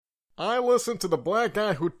I listen to the Black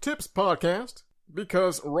Guy Who Tips podcast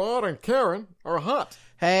because Rod and Karen are hot.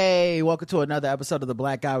 Hey, welcome to another episode of the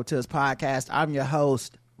Black Guy Who Tips podcast. I'm your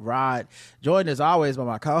host, Rod, joined as always by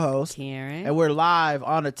my co-host, Karen. And we're live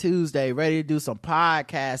on a Tuesday, ready to do some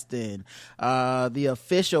podcasting. The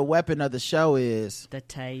official weapon of the show is... the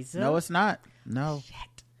taser. No, it's not. No.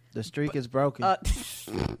 Shit. The streak is broken.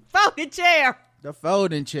 Folding chair. The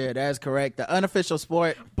folding chair, that's correct. The unofficial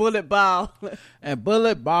sport. Bullet ball. And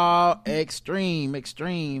bullet ball extreme. And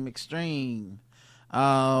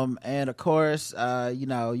of course,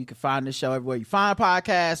 you can find this show everywhere you find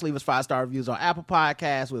podcasts. Leave us 5-star reviews on Apple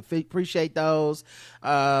Podcasts. We appreciate those.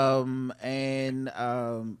 I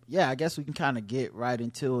guess we can kind of get right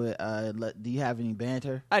into it. Do you have any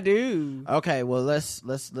banter? I do. Okay, well let's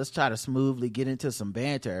try to smoothly get into some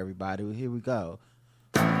banter, everybody. Here we go.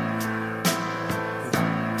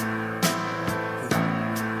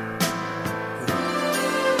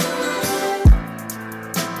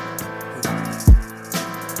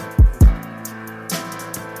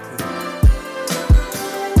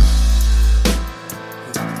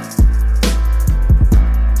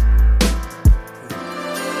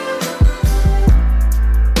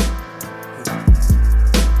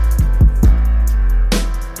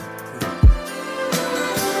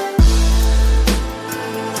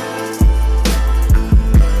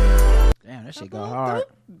 Go hard.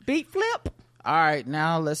 Beat flip. All right,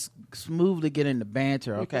 now let's smoothly get into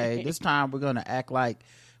banter, okay? This time we're going to act like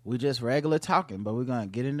we're just regular talking, but we're going to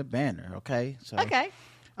get into banter, okay? So, okay.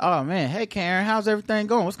 Oh, man. Hey, Karen, how's everything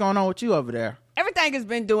going? What's going on with you over there? Everything has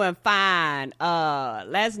been doing fine.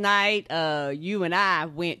 Last night, you and I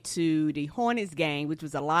went to the Hornets game, which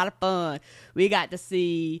was a lot of fun. We got to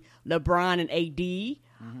see LeBron and AD.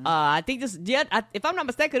 I think if I'm not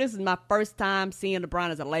mistaken, this is my first time seeing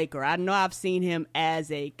LeBron as a Laker. I know I've seen him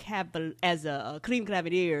as a Cleveland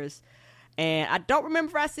Cavaliers, and I don't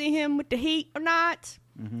remember if I seen him with the Heat or not.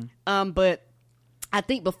 But I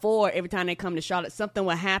think before, every time they come to Charlotte, something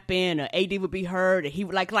would happen, or AD would be hurt, or he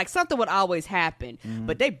would like something would always happen.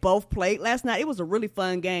 But they both played last night. It was a really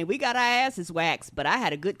fun game. We got our asses waxed, but I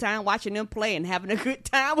had a good time watching them play and having a good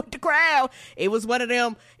time with the crowd. It was one of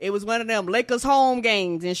them Lakers home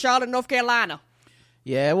games in Charlotte, North Carolina.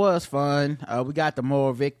 Yeah, it was fun. We got the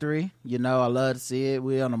moral victory. I love to see it.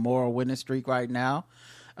 We're on a moral winning streak right now.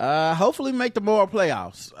 Hopefully make the moral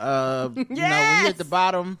playoffs. Yes! When you're at the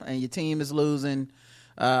bottom and your team is losing,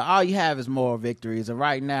 all you have is moral victories. And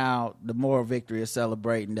right now, the moral victory is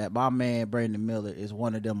celebrating that my man Brandon Miller is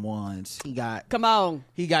one of them ones. He got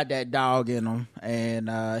that dog in him,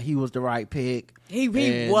 and he was the right pick. He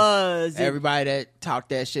was. Everybody that talked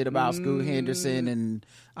that shit about Scoot Henderson and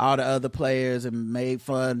all the other players and made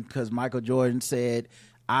fun because Michael Jordan said,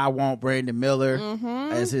 I want Brandon Miller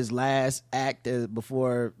as his last act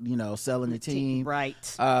before, selling the team.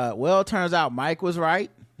 Right. Well, it turns out Mike was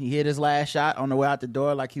right. He hit his last shot on the way out the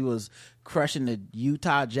door like he was crushing the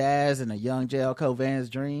Utah Jazz and a young J.L. Van's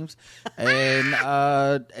dreams. And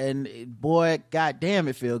boy, goddamn,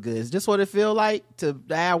 it feel good. Is this what it feel like to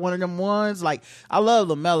have one of them ones? Like, I love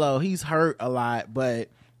LaMelo. He's hurt a lot,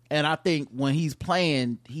 and I think when he's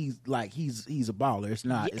playing, he's a baller. It's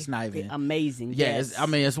not even amazing. Yeah, yes.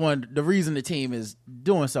 It's the reason the team is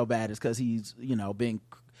doing so bad is because he's been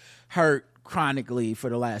hurt chronically for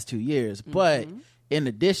the last 2 years. But in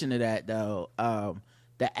addition to that, though,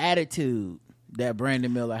 the attitude that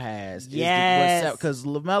Brandon Miller has, yes, because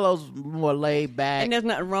LaMelo's more laid back, and there's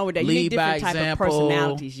nothing wrong with that. You need different type of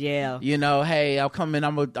personalities. Yeah, hey, I'm coming.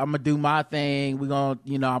 I'm gonna do my thing. We're gonna,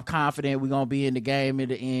 I'm confident we're gonna be in the game at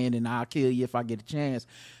the end, and I'll kill you if I get a chance.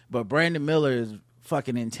 But Brandon Miller is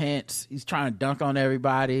fucking intense. He's trying to dunk on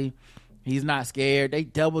everybody. He's not scared. They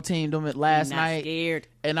double teamed him last night. Scared.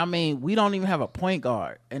 And we don't even have a point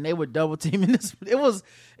guard, and they were double teaming this. It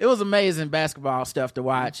was amazing basketball stuff to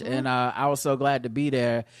watch, and I was so glad to be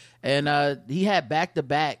there. And he had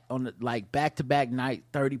back-to-back night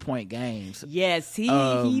 30-point games. Yes, he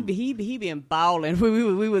been balling.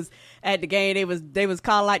 We was at the game. They was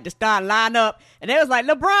calling like the start lineup, and they was like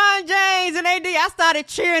LeBron James and AD. I started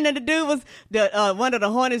cheering, and the dude was one of the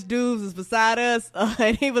Hornets dudes was beside us,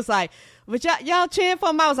 and he was like, "But y'all cheering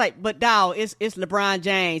for him?" I was like, "But dawg, it's LeBron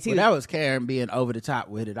James." That was Karen being over the top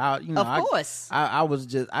with it. Of course,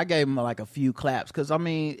 I gave him like a few claps because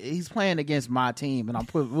he's playing against my team, and I'm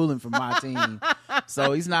ruling for my team.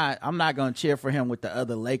 So I'm not going to cheer for him with the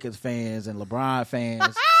other Lakers fans and LeBron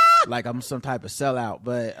fans like I'm some type of sellout.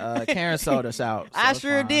 But Karen sold us out. So I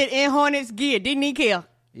sure did in Hornets gear, didn't he, Kill?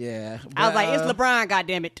 Yeah, I was like, it's LeBron,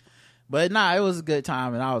 goddammit. But it was a good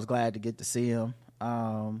time, and I was glad to get to see him.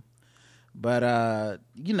 But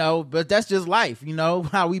but that's just life,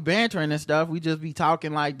 how we bantering and stuff. We just be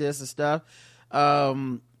talking like this and stuff. I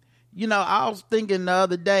was thinking the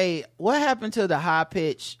other day, what happened to the high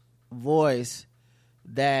pitched voice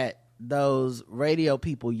that those radio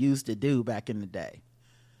people used to do back in the day?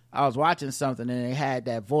 I was watching something and they had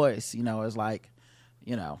that voice, it's like,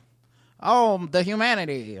 oh, the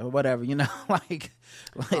humanity or whatever, like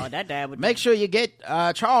oh, that dad would make sure you get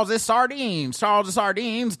Charles's sardines.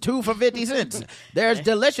 2 for 50 cents. There's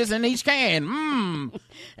delicious in each can.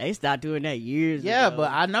 They stopped doing that years yeah, ago.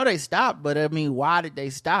 but I know they stopped, but I mean, why did they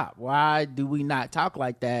stop? Why do we not talk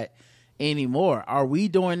like that anymore? Are we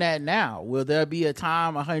doing that now? Will there be a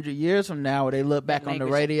time 100 years from now where they look back on the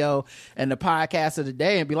radio and the podcast of the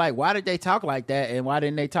day and be like, why did they talk like that, and why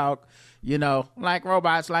didn't they talk like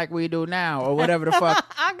robots like we do now, or whatever the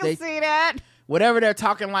fuck? I can see that. Whatever they're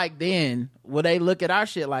talking like then, will they look at our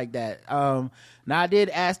shit like that? Now, I did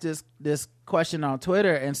ask this question on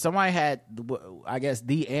Twitter, and somebody had, I guess,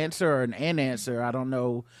 the answer or an answer. I don't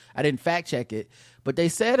know. I didn't fact check it, but they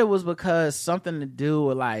said it was because something to do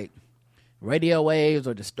with like radio waves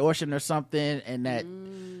or distortion or something, and that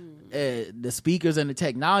the speakers and the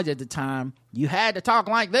technology at the time, you had to talk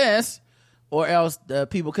like this, or else the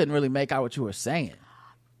people couldn't really make out what you were saying.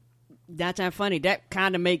 That's not funny. That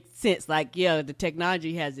kind of makes sense. Like, yeah, the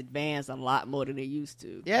technology has advanced a lot more than it used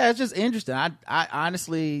to. Yeah, it's just interesting. I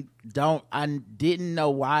honestly didn't know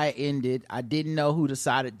why it ended. I didn't know who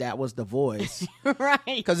decided that was the voice. Right.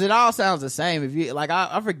 Because it all sounds the same. If you like,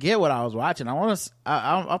 I forget what I was watching.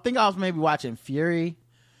 I think I was maybe watching Fury,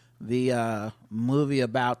 the movie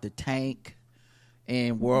about the tank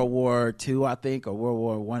in World War II, I think, or World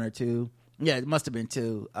War I or II. Yeah, it must have been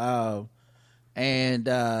II. And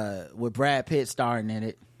with Brad Pitt starring in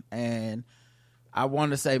it, and I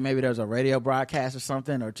wanted to say maybe there's a radio broadcast or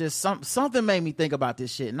something, or just something made me think about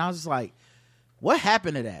this shit, and I was just like, what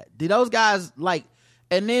happened to that? Did those guys like?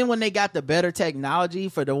 And then when they got the better technology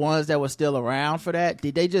for the ones that were still around for that,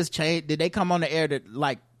 did they just change? Did they come on the air that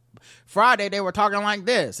like Friday they were talking like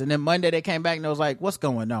this, and then Monday they came back and it was like, what's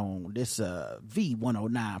going on? This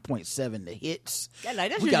V109.7 the hits. Yeah,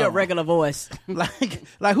 like, that's just your regular voice. like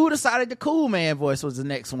who decided the cool man voice was the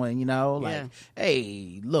next one? Like, yeah.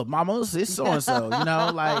 Hey, look, mama, it's so and so.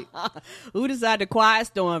 Like who decided the Quiet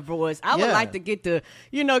Storm voice? I would like to get the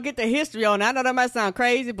history on. I know that might sound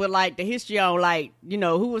crazy, but like the history on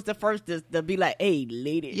who was the first to be like, hey,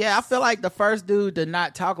 ladies. Yeah, I feel like the first dude to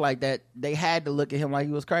not talk like that, they had to look at him like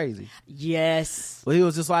he was crazy. Yes. But he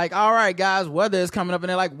was just like, all right, guys, weather is coming up, and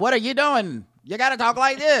they're like, what are you doing? You gotta talk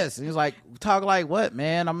like this. And he was like, talk like what,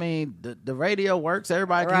 man? I mean, the radio works.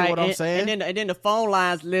 Everybody can hear what I'm saying. And then the phone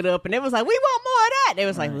lines lit up, and it was like, we want more of that. They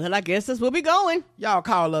was like, well, I guess that's where we going. Y'all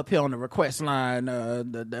call up here on the request line,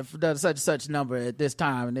 the such and such number at this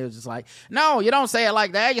time. And it was just like, no, you don't say it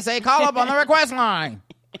like that. You say, call up on the request line.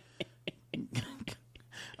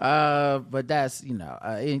 But that's,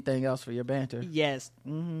 anything else for your banter? Yes.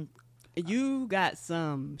 Mm-hmm. You got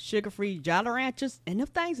some sugar-free Jolly Ranchers, and them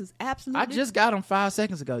things is absolutely... I just got them 5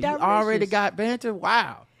 seconds ago. delicious. You already got banter?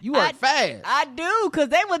 Wow. You work fast. I do, because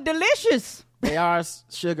they were delicious. They are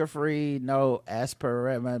sugar-free, no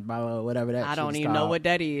aspartame, whatever that I don't even called. know what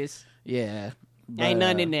that is. Yeah. But, ain't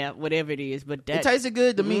nothing in there, whatever it is. But that, it tasted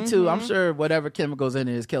good to me, too. I'm sure whatever chemicals in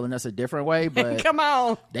it is killing us a different way, but... Come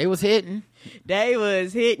on. They was hitting. They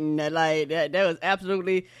was hitting. Like, that was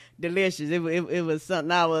absolutely delicious. It was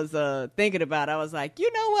something I was thinking about. I was like,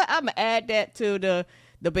 you know what? I'm going to add that to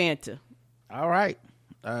the banter. All right.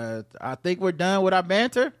 I think we're done with our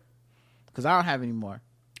banter, because I don't have any more.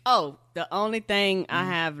 Oh, the only thing I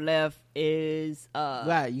have left is...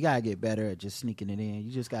 You gotta get better at just sneaking it in.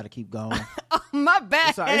 You just gotta keep going. Oh, my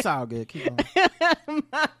bad. It's all good. Keep going.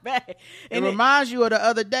 My bad. It reminds you of the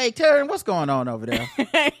other day. Taryn, what's going on over there?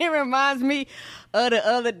 It reminds me of the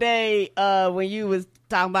other day when you was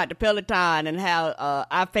talking about the Peloton and how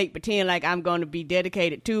I fake pretend like I'm going to be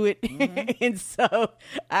dedicated to it. Mm-hmm. And so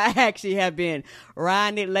I actually have been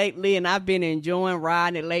riding it lately, and I've been enjoying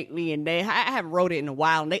riding it lately. And I haven't rode it in a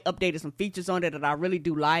while, and they updated some features on it that I really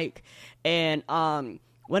do like. And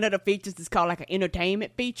one of the features is called like an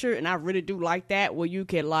entertainment feature, and I really do like that, where you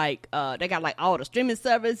can like they got like all the streaming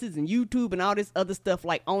services and YouTube and all this other stuff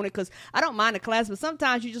like on it, because I don't mind the class, but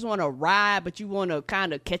sometimes you just want to ride, but you want to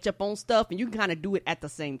kind of catch up on stuff, and you can kind of do it at the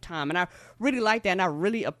same time. And I really like that, and I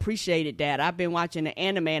really appreciated that. I've been watching the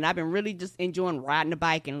anime, and I've been really just enjoying riding the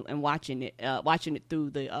bike and watching it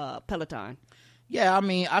through the Peloton. Yeah, I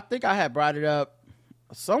mean, I think I had brought it up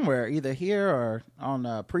somewhere, either here or on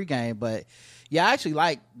pregame, but yeah, I actually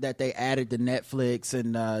like that they added the Netflix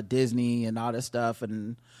and Disney and all this stuff,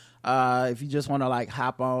 and If you just want to like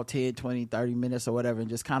hop on 10, 20, 30 minutes or whatever and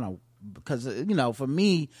just kind of, because, you know, for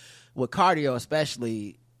me with cardio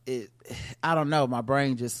especially, I don't know, my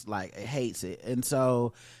brain just like it hates it. And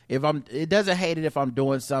so it doesn't hate it if I'm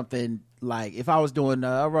doing something, like if I was doing an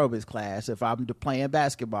aerobics class, if I'm playing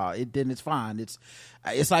basketball, then it's fine. It's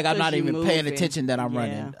like I'm not even paying attention that I'm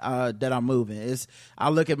running, that I'm moving. I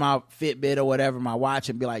look at my Fitbit or whatever, my watch,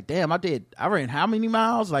 and be like, damn, I ran how many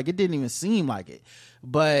miles? Like it didn't even seem like it.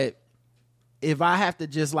 But if I have to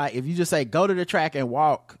just like, if you just say go to the track and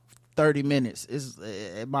walk 30 minutes,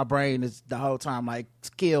 my brain is the whole time like,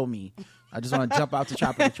 kill me. I just want to jump out the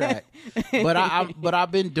top of the track. But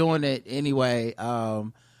I've been doing it anyway.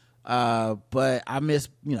 But I miss,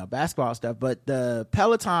 you know, basketball stuff. But the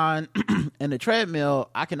Peloton and the treadmill,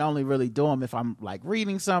 I can only really do them if I'm like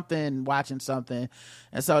reading something, watching something.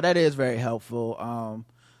 And so that is very helpful.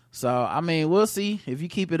 So, I mean, we'll see. If you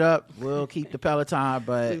keep it up, we'll keep the Peloton.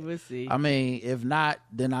 But, we'll see. I mean, if not,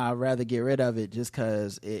 then I'd rather get rid of it just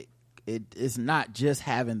because it's not just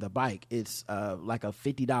having the bike. It's like a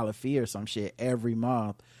 $50 fee or some shit every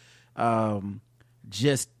month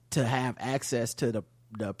just to have access to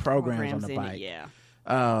the programs on the bike.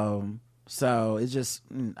 So, it's just,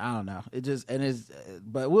 I don't know.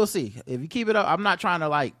 But we'll see. If you keep it up, I'm not trying to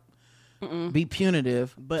like, be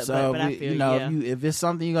punitive, but I feel, you know, if it's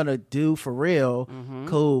something you're gonna do for real,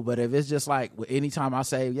 cool. But if it's just like anytime I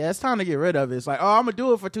say, yeah, it's time to get rid of it, it's like, oh, I'm gonna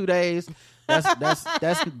do it for 2 days.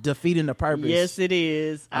 That's defeating the purpose. Yes, it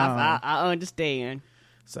is. I understand.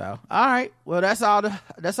 So, all right, well, that's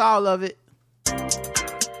all of it.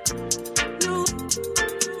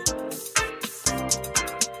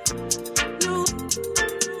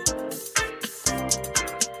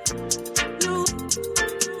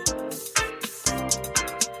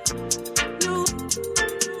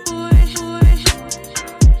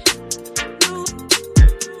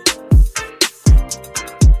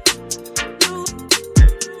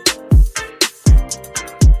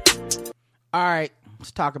 All right,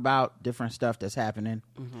 let's talk about different stuff that's happening.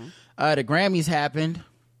 The Grammys happened.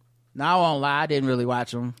 Now, I won't lie, I didn't really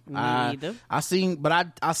watch them. Me neither. I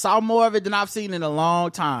saw more of it than I've seen in a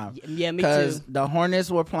long time. Yeah, me too. Because the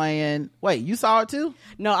Hornets were playing. Wait, you saw it too?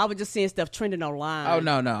 No, I was just seeing stuff trending online. Oh,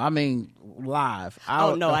 no. I mean, live.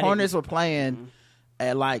 The Hornets were playing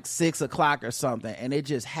at like 6 o'clock or something, and it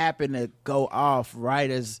just happened to go off right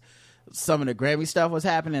as some of the Grammy stuff was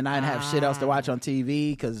happening. I didn't have shit else to watch on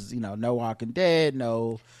TV because, you know, no Walking Dead,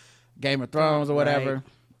 no Game of Thrones or whatever. Right.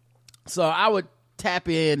 So I would tap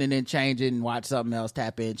in and then change it and watch something else,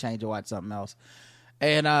 tap in, change it, watch something else.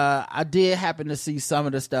 And I did happen to see some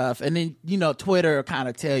of the stuff. And then, you know, Twitter kind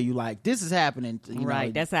of tell you, like, this is happening. You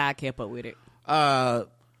know, that's how I kept up with it.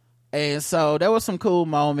 And so there was some cool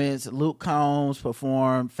moments. Luke Combs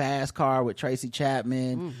performed Fast Car with Tracy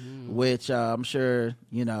Chapman, which I'm sure,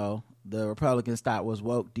 you know, the Republicans thought was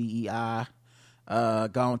woke DEI,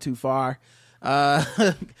 gone too far.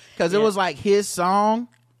 Because it was like his song,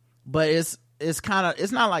 but it's kind of,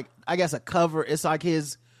 it's not like, I guess, a cover. It's like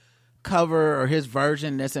his cover or his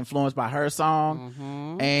version that's influenced by her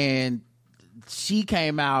song. And she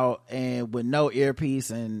came out and with no earpiece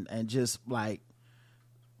and just like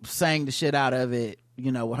sang the shit out of it,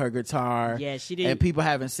 you know, with her guitar. Yeah, she did. And people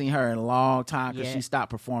haven't seen her in a long time because she stopped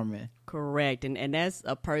performing. Correct. And that's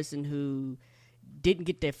a person who didn't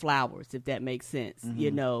get their flowers, if that makes sense.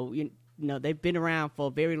 You know, they've been around for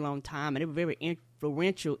a very long time, and they were very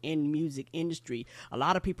influential in the music industry. A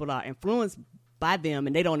lot of people are influenced by them,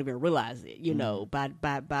 and they don't even realize it, you know, by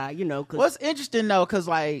you know. What's interesting, though, because,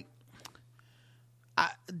 like,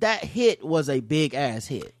 that hit was a big ass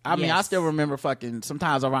hit. I mean, I still remember fucking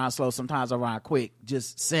sometimes I rhyme slow, sometimes I rhyme quick,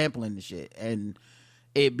 just sampling the shit and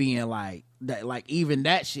it being like that. Like even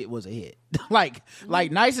that shit was a hit. like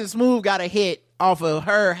Nice and Smooth got a hit off of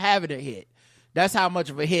her having a hit. That's how much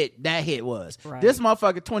of a hit that hit was. Right. This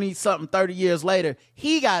motherfucker 20 something 30 years later,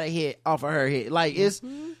 he got a hit off of her hit. Like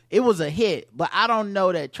it was a hit, but I don't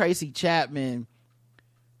know that Tracy Chapman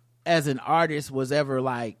as an artist was ever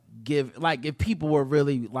like if people were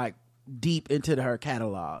really like deep into her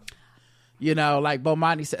catalog, you know, like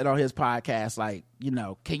Bomani said on his podcast, like, you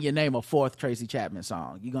know, can you name a fourth Tracy Chapman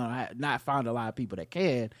song? You're gonna not find a lot of people that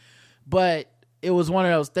can, but it was one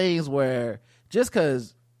of those things where just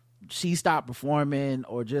because she stopped performing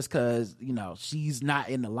or just because, you know, she's not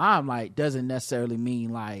in the limelight doesn't necessarily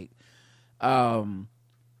mean like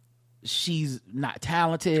she's not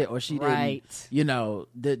talented or she didn't, you know,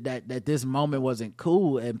 that this moment wasn't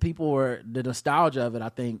cool. And people were, the nostalgia of it, I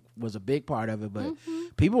think, was a big part of it. But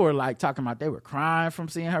people were like talking about they were crying from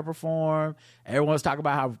seeing her perform. Everyone was talking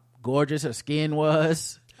about how gorgeous her skin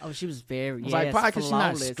was. Oh, she was very, I was like, probably because she's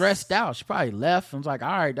not stressed out. She probably left. I was like, all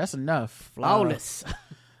right, that's enough. Flawless.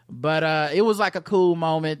 But it was like a cool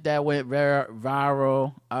moment that went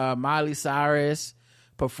viral. Miley Cyrus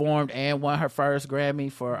performed and won her first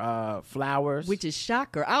Grammy for Flowers. Which is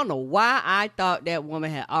shocker. I don't know why I thought that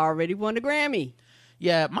woman had already won the Grammy.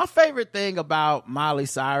 Yeah, my favorite thing about Miley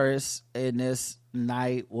Cyrus in this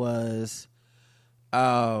night was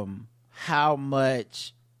how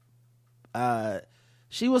much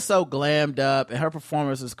she was so glammed up, and her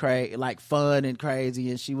performance was like fun and crazy,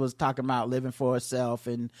 and she was talking about living for herself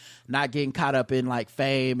and not getting caught up in like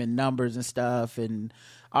fame and numbers and stuff and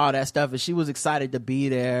all that stuff, and she was excited to be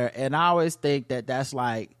there. And I always think that that's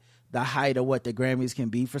like the height of what the Grammys can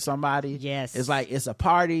be for somebody. Yes. It's like, it's a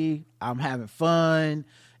party, I'm having fun,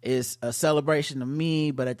 it's a celebration of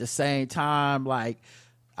me, but at the same time, like,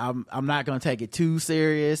 I'm not gonna take it too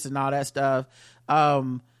serious and all that stuff.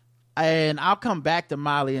 And I'll come back to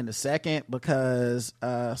Miley in a second, because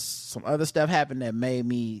some other stuff happened that made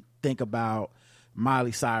me think about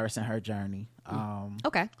Miley Cyrus and her journey.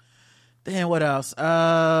 Okay. Then what else?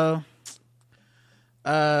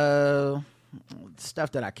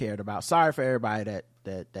 Stuff that I cared about. Sorry for everybody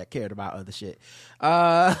that cared about other shit.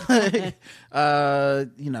 Oprah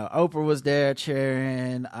was there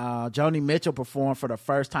cheering. Joni Mitchell performed for the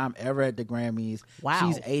first time ever at the Grammys. Wow.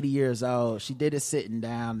 She's 80 years old. She did it sitting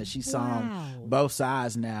down, and she sung both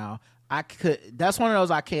sides now. That's one of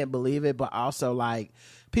those, I can't believe it, but also, like,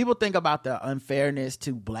 people think about the unfairness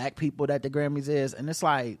to black people that the Grammys is, and it's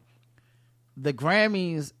like, the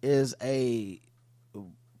Grammys is a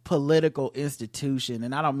political institution,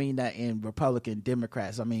 and I don't mean that in Republican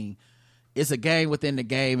Democrats. I mean, it's a game within the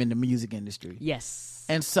game in the music industry. Yes.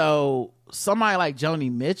 And so somebody like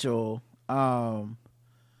Joni Mitchell,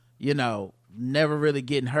 never really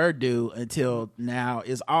getting her due until now,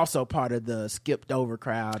 is also part of the skipped over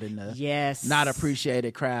crowd and the not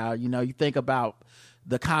appreciated crowd. You think about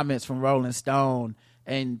the comments from Rolling Stone,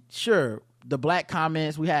 and sure, the black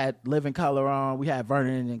comments, we had Living Color on, we had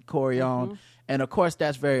Vernon and Corey on, and of course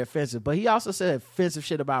that's very offensive, but he also said offensive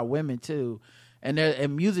shit about women too.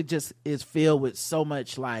 And music just is filled with so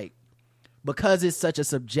much, like, because it's such a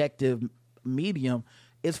subjective medium,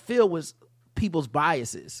 it's filled with people's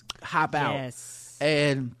biases hop out,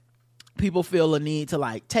 and people feel a need to,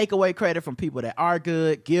 like, take away credit from people that are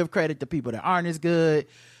good, give credit to people that aren't as good,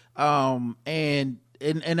 and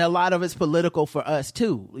a lot of it's political for us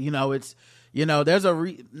too. It's, there's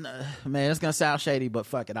man, it's gonna sound shady, but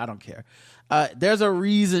fuck it, I don't care. There's a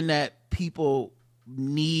reason that people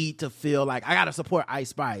need to feel like, I gotta support Ice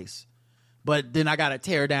Spice, but then I gotta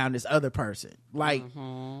tear down this other person, like,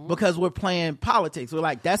 because we're playing politics. We're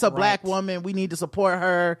like, that's a black woman, we need to support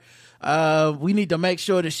her, we need to make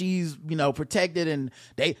sure that she's protected, and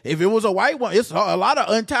if it was a white one, it's a lot of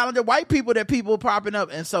untalented white people that people propping up,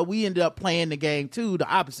 and so we ended up playing the game too the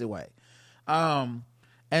opposite way.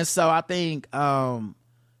 And so I think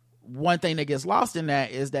one thing that gets lost in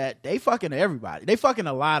that is that they fucking everybody. They fucking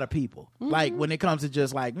a lot of people. Like, when it comes to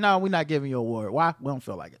just like, no, we're not giving you an award. Why? We don't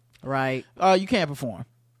feel like it. Right. You can't perform.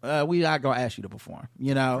 We not gonna ask you to perform.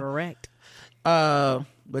 Correct.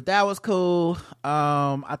 But that was cool.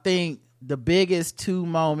 I think the biggest two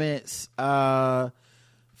moments for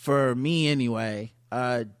me anyway,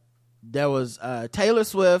 there was Taylor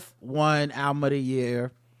Swift won Album of the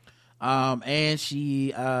Year. And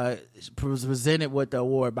she was presented with the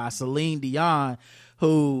award by Celine Dion,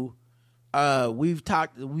 who we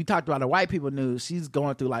talked about the white people news. She's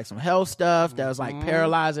going through like some health stuff that was like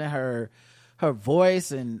paralyzing her voice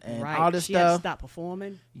and all this she stuff. had to stop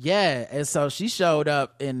performing. Yeah, and so she showed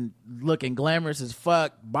up and looking glamorous as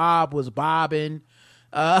fuck. Bob was bobbing.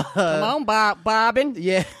 Come on, bobbing.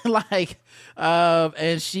 Yeah, like,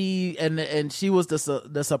 and she was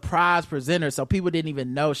the surprise presenter, so people didn't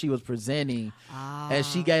even know she was presenting. And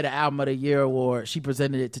she gave the Album of the Year award. She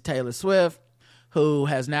presented it to Taylor Swift, who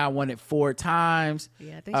has now won it 4 times.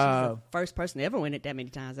 Yeah, I think she's the first person to ever win it that many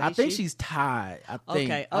times. I think she's tied.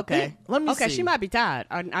 Okay. Let me see. She might be tied.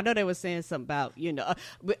 I know they were saying something about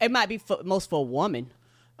it might be most for a woman.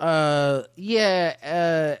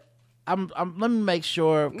 Yeah. Let me make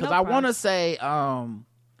sure, because I want to say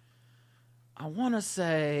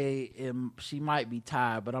she might be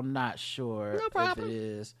tied, but I'm not sure if it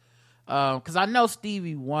is. Because I know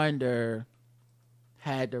Stevie Wonder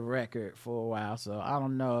had the record for a while, so I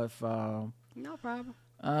don't know if no problem.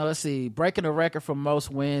 Let's see, breaking the record for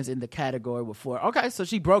most wins in the category with 4. Okay, so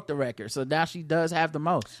she broke the record, so now she does have the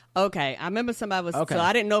most. Okay, I remember somebody was. Okay. So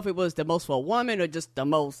I didn't know if it was the most for a woman or just the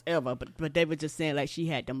most ever, but they were just saying like she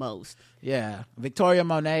had the most. Yeah, Victoria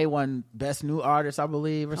Monet won Best New Artist, I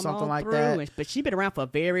believe, or Come something on like through. that. But she been around for a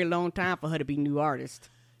very long time for her to be new artist.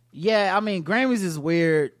 Yeah, I mean, Grammys is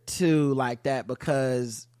weird too, like that,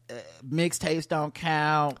 because mixtapes don't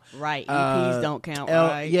count. Right, EPs don't count,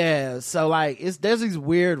 right? Yeah, so like there's these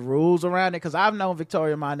weird rules around it, because I've known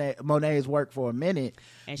Victoria Monet's work for a minute,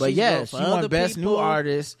 And but she's yeah, wrote she for won other Best New people.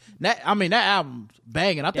 Artist. That album's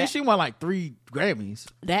banging. I think she won like 3 Grammys.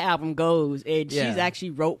 That album goes, and Yeah. she's actually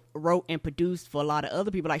wrote and produced for a lot of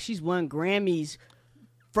other people. Like she's won Grammys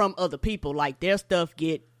from other people. Like their stuff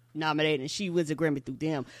get nominated, and she wins a Grammy through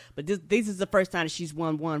them. But this is the first time that she's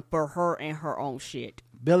won one for her and her own shit.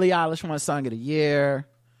 Billie Eilish won Song of the Year.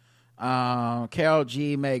 Karol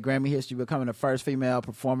G made Grammy history, becoming the first female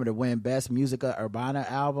performer to win Best Musica Urbana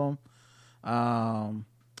album. And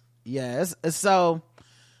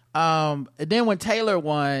then when Taylor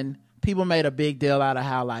won, people made a big deal out of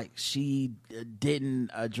how like she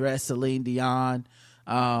didn't address Celine Dion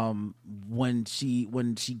when she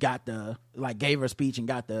got gave her speech and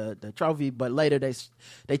got the trophy, but later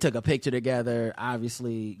they took a picture together.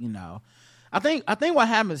 Obviously, I think what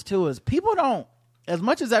happens too is people don't, as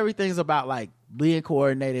much as everything's about like being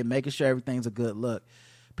coordinated, making sure everything's a good look,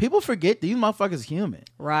 people forget these motherfuckers human.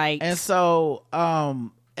 Right. And so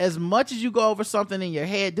as much as you go over something in your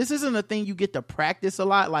head, this isn't a thing you get to practice a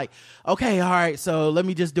lot. Like, okay, all right, so let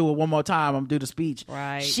me just do it one more time. I'm gonna do the speech.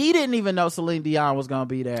 Right. She didn't even know Celine Dion was gonna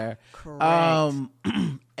be there. Correct.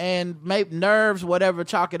 And maybe nerves, whatever,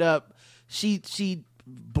 chalk it up. She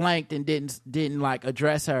blanked and didn't like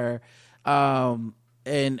address her. And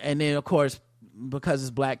then of course, because it's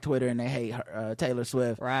Black Twitter and they hate her, Taylor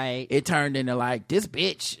Swift, Right. it turned into like, this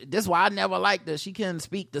bitch, this why I never liked her. She couldn't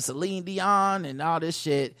speak to Celine Dion and all this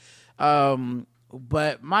shit.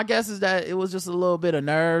 But my guess is that it was just a little bit of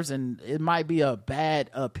nerves, and it might be a bad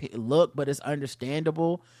look, but it's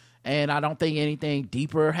understandable. And I don't think anything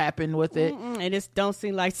deeper happened with it. And it don't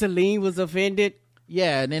seem like Celine was offended.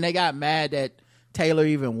 Yeah, and then they got mad that Taylor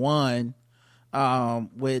even won.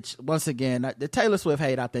 Which once again, the Taylor Swift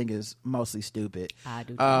hate I think is mostly stupid. I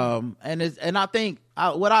do too. And I think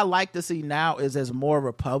what I like to see now is as more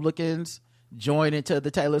Republicans join into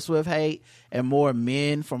the Taylor Swift hate and more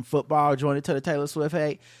men from football join into the Taylor Swift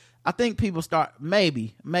hate, I think people start,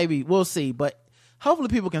 maybe we'll see, but hopefully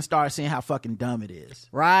people can start seeing how fucking dumb it is.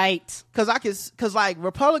 Right. Cause like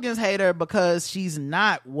Republicans hate her because she's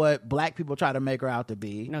not what black people try to make her out to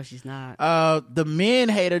be. No, she's not. The men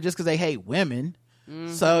hate her just because they hate women.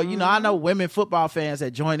 So, I know women football fans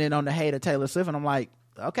that join in on the hate of Taylor Swift, and I'm like,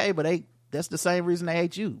 okay, but that's the same reason they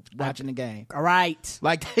hate you watching the game. All right.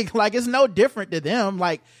 Like it's no different to them.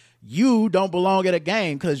 Like, you don't belong at a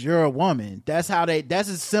game because you're a woman. That's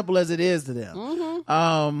as simple as it is to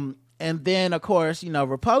them. And then, of course,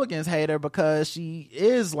 Republicans hate her because she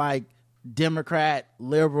is like Democrat,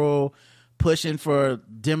 liberal, pushing for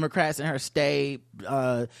Democrats in her state.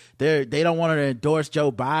 They don't want her to endorse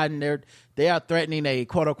Joe Biden. They are threatening a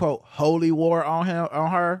quote unquote holy war on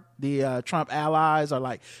her. The Trump allies are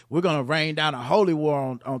like, we're gonna rain down a holy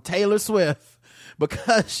war on Taylor Swift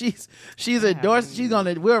because she's endorsed.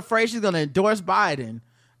 We're afraid she's gonna endorse Biden.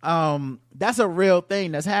 That's a real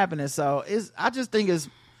thing that's happening. So I just think it's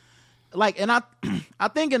like, and I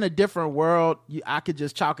think in a different world, I could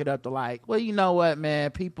just chalk it up to like, well, you know what,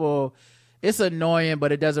 man, people, it's annoying,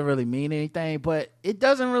 but it doesn't really mean anything. But it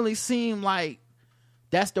doesn't really seem like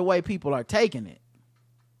that's the way people are taking it.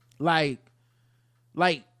 Like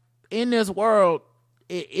in this world,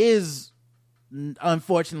 it is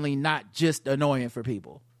unfortunately not just annoying for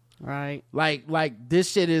people. Right. Like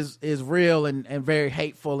this shit is real and very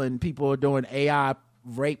hateful, and people are doing AI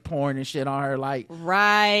rape porn and shit on her. Like,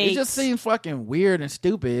 right. It just seems fucking weird and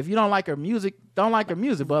stupid. If you don't like her music, don't like her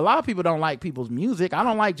music. But a lot of people don't like people's music. I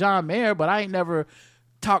don't like John Mayer, but I ain't never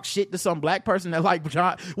talk shit to some black person that like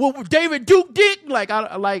John. Well, David Duke did.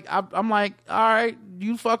 I'm like, all right,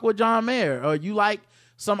 you fuck with John Mayer, or you like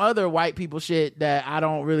some other white people shit that I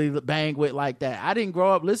don't really bang with like that. I didn't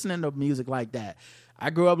grow up listening to music like that. I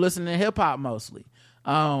grew up listening to hip hop mostly.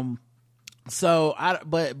 So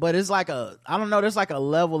but it's like I don't know, there's like a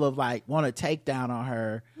level of like want to take down on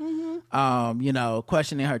her,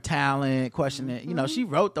 questioning her talent, questioning, she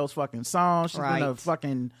wrote those fucking songs. She's Right. gonna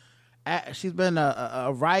fucking she's been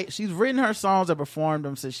she's written her songs and performed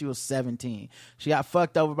them since she was 17. She got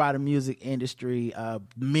fucked over by the music industry,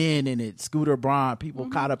 men in it, Scooter Braun, people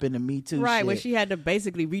caught up in the Me Too Right, shit. when she had to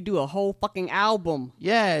basically redo a whole fucking album.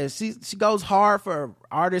 Yeah, she goes hard for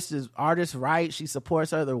artists rights. She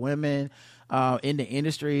supports other women in the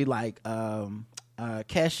industry, like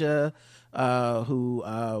Kesha, who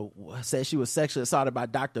said she was sexually assaulted by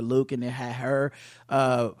Dr. Luke, and it had her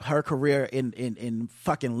career in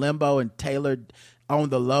fucking limbo, and Taylor on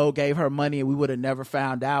the low gave her money and we would have never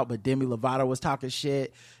found out, but Demi Lovato was talking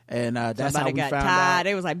shit, and that's Somebody how we got found tired. out.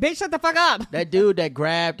 They was like, bitch, shut the fuck up. That dude that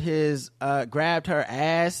grabbed her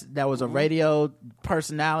ass, that was a radio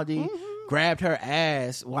personality, grabbed her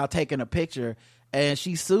ass while taking a picture, and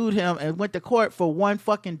she sued him and went to court for $1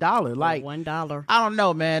 fucking dollar. Like $1. I don't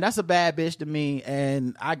know, man. That's a bad bitch to me,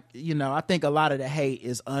 and I think a lot of the hate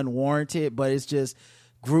is unwarranted, but it's just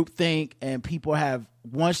groupthink, and people have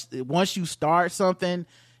once you start something,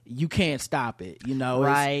 you can't stop it.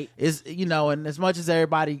 Right? It's and as much as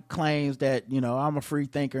everybody claims that I'm a free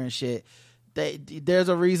thinker and shit, there's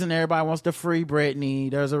a reason everybody wants to free Britney.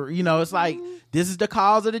 There's a it's like this is the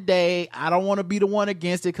cause of the day. I don't want to be the one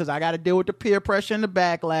against it because I got to deal with the peer pressure and the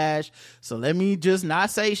backlash. So let me just not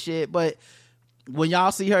say shit. But when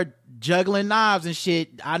y'all see her juggling knives and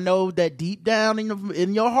shit, I know that deep down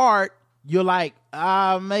in your heart, you're like,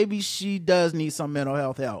 maybe she does need some mental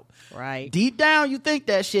health help. Right. Deep down, you think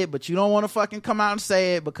that shit, but you don't want to fucking come out and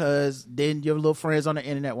say it because then your little friends on the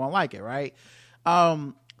internet won't like it, right?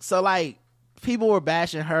 So like, people were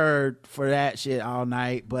bashing her for that shit all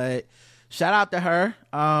night, but shout out to her.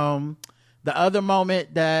 The other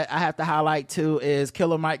moment that I have to highlight too is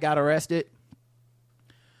Killer Mike got arrested.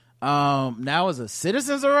 Now was a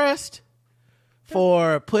citizen's arrest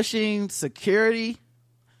for pushing security.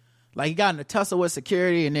 Like, he got in a tussle with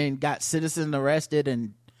security and then got citizen arrested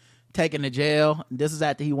and taken to jail. This is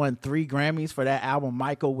after he won 3 Grammys for that album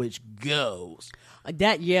Michael, which goes.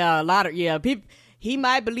 People. He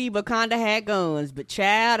might believe Wakanda had guns, but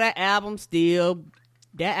child, that album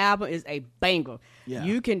is a banger. Yeah.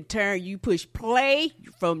 You push play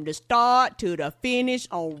from the start to the finish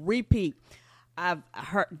on repeat. I've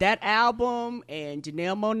heard that album and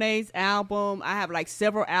Janelle Monáe's album. I have like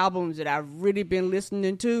several albums that I've really been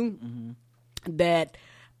listening to that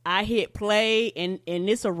I hit play, and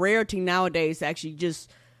it's a rarity nowadays to actually just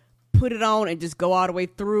put it on and just go all the way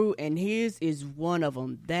through, and his is one of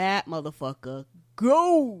them. That motherfucker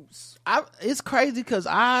goes. It's crazy because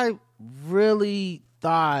I really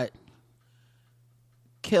thought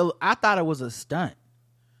it was a stunt.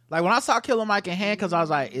 Like, when I saw Killer Mike in handcuffs, I was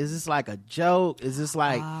like, is this like a joke? Is this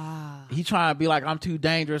like he trying to be like, I'm too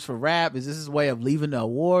dangerous for rap? Is this his way of leaving the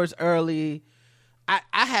awards early? I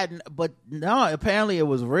hadn't, but no, apparently it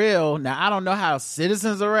was real. Now, I don't know how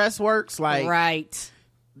citizen's arrest works. Like, right.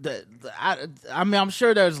 I mean, I'm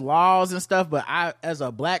sure there's laws and stuff, but as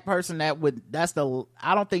a black person, I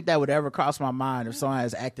don't think that would ever cross my mind if someone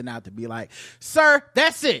is acting out to be like, sir,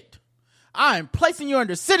 that's it. I'm placing you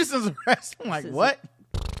under citizen's arrest. I'm like, what?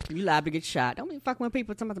 You liable to get shot. Don't even fuck when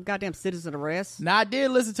people talking about the goddamn citizen arrest. Now, I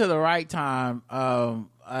did listen to The Right Time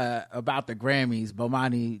about the Grammys,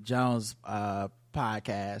 Bomani Jones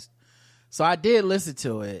podcast. So I did listen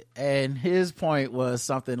to it, and his point was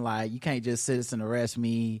something like, you can't just citizen arrest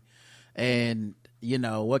me, and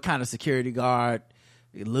what kind of security guard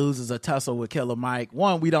loses a tussle with Killer Mike?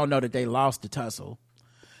 1, we don't know that they lost the tussle.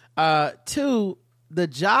 2, the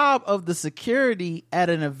job of the security at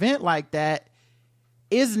an event like that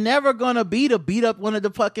is never gonna be to beat up one of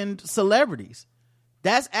the fucking celebrities.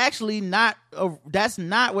 That's actually that's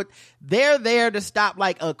not what they're there to stop,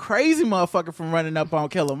 like a crazy motherfucker from running up on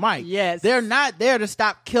Killer Mike. Yes. They're not there to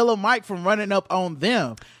stop Killer Mike from running up on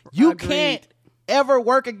them. You Agreed. can't ever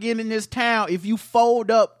work again in this town if you fold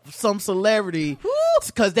up some celebrity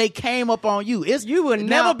because they came up on you. You will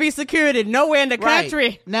never be security nowhere in the country.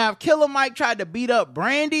 Right. Now, if Killer Mike tried to beat up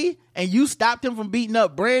Brandy and you stopped him from beating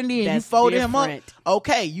up Brandy and That's you folded him different. up,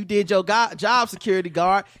 okay, you did your job, security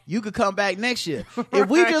guard. You could come back next year. If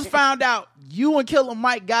we just found out you and Killer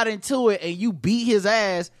Mike got into it and you beat his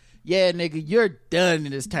ass, yeah, nigga, you're done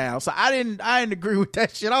in this town. So I didn't agree with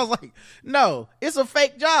that shit. I was like, no, it's a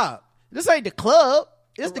fake job. This ain't the club.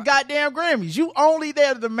 It's the goddamn Grammys. You only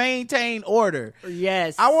there to maintain order.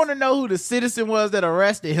 Yes. I want to know who the citizen was that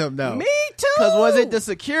arrested him, though. Me too. Because was it the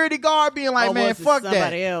security guard being like, or man, was it fuck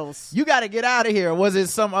somebody that. else? You got to get out of here. Or was it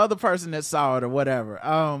some other person that saw it or whatever?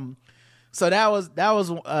 So that was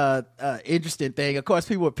interesting thing. Of course,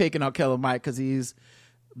 people were picking on Killer Mike because he's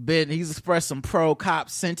expressed some pro cop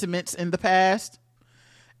sentiments in the past.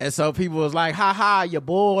 And so people was like, ha ha, your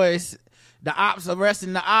boys. the ops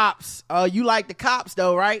arresting the ops. You like the cops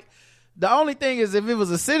though, right? The only thing is, if it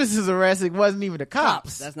was a citizen's arrest, it wasn't even the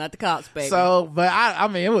cops. That's not the cops, baby. So, but I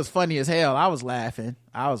mean, it was funny as hell. I was laughing.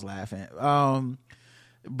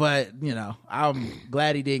 But you know, I'm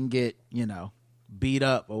glad he didn't get, you know, beat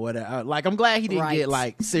up or whatever. Like, I'm glad he didn't get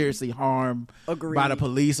like seriously harmed by the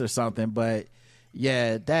police or something. But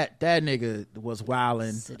yeah, that nigga was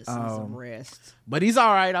wilding. Citizen's arrest. But he's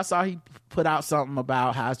all right. I saw he put out something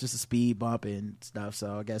about how it's just a speed bump and stuff.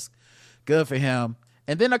 So I guess good for him.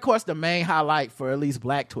 And then, of course, the main highlight for at least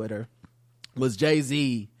Black Twitter was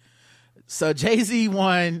Jay-Z. So Jay-Z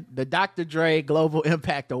won the Dr. Dre Global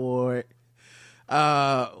Impact Award,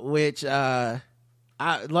 which this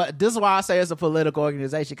is why I say it's a political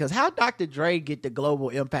organization, because how Dr. Dre get the Global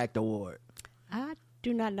Impact Award? I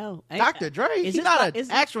do not know. Dr. Dre? He's not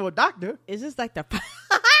an actual doctor. Is this like the... Is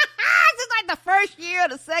this like the first year or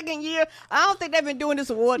the second year? I don't think they've been doing this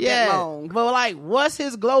award that long. But like, what's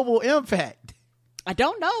his global impact? I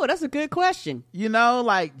don't know. That's a good question. You know,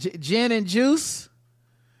 like gin and juice.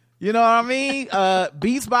 You know what I mean?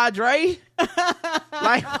 Beats by Dre.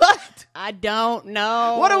 Like what? I don't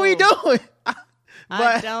know. What are we doing?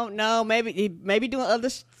 I don't know. Maybe doing other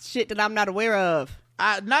shit that I'm not aware of.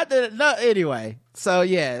 Anyway. So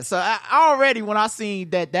yeah. So I already, when I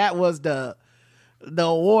seen that was the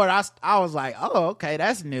award, I was like, oh, okay,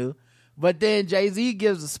 that's new. But then Jay-Z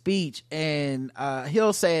gives a speech, and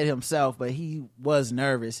he'll say it himself, but he was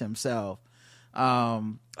nervous himself.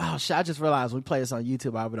 Shit, I just realized we play this on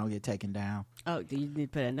YouTube, I hope we don't get taken down. Oh, do you need to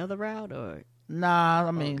put another route or? Nah,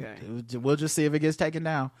 I mean, we'll just see if it gets taken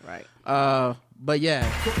down. Right. But yeah.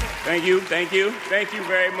 Thank you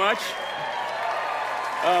very much.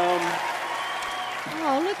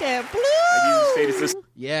 Oh, look at Blue. I usually say this.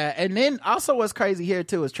 Yeah, and then also what's crazy here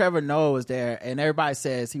too is Trevor Noah was there, and everybody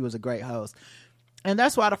says he was a great host. And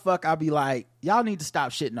that's why the fuck I'll be like, y'all need to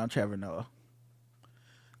stop shitting on Trevor Noah.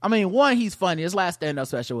 I mean, one, he's funny. His last stand-up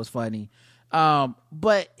special was funny.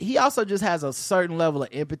 But he also just has a certain level of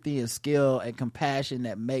empathy and skill and compassion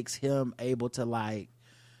that makes him able to like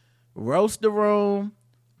roast the room,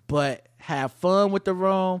 but have fun with the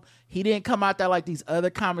room. He didn't come out there like these other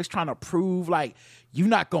comics trying to prove like, you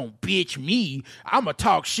not gonna bitch me. I'm gonna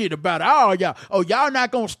talk shit about y'all. Oh, y'all not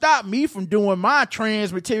gonna stop me from doing my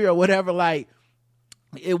trans material or whatever. Like,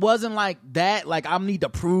 it wasn't like that. Like, I need to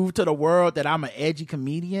prove to the world that I'm an edgy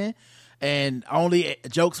comedian and only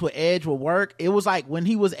jokes with edge will work. It was like when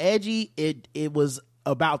he was edgy, it was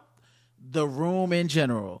about the room in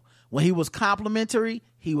general. When he was complimentary,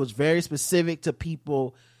 he was very specific to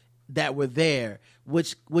people that were there,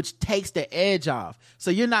 which takes the edge off. So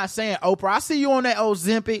you're not saying, Oprah, I see you on that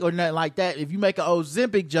Ozempic or nothing like that. If you make an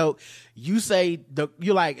Ozempic joke, you say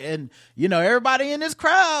you're like, and you know, everybody in this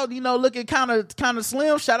crowd, you know, looking kind of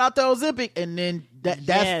slim. Shout out to Ozempic, and then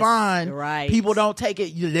that's fine. Right? People don't take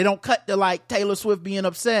it. They don't cut the like Taylor Swift being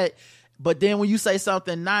upset. But then when you say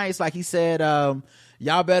something nice, like he said,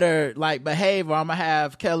 y'all better like behave, or I'm gonna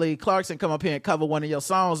have Kelly Clarkson come up here and cover one of your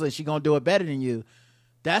songs, and she gonna do it better than you.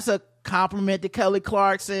 That's a compliment to Kelly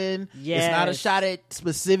Clarkson. Yes. It's not a shot at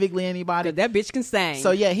specifically anybody. That bitch can sing.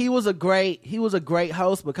 So yeah, he was a great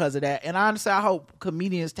host because of that. And honestly, I hope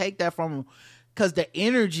comedians take that from him, because the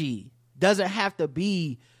energy doesn't have to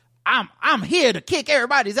be, I'm here to kick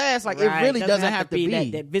everybody's ass. Like, right. It really doesn't have to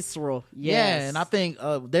be that visceral. Yes. Yeah, and I think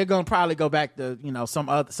they're gonna probably go back to, you know, some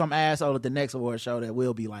asshole at the next award show that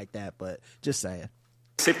will be like that. But just saying.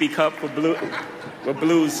 Sippy cup for Blue. But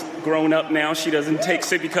Blue's grown up now. She doesn't take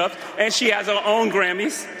sippy cups. And she has her own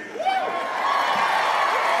Grammys.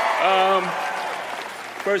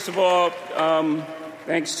 First of all,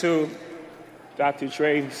 thanks to Dr.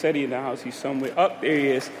 Dre. Said he in the house. He's somewhere. There he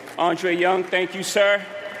is. Andre Young, thank you, sir.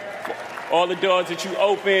 All the doors that you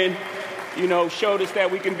opened, you know, showed us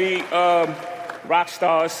that we can be rock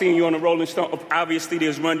stars. Seeing you on the Rolling Stone. Obviously,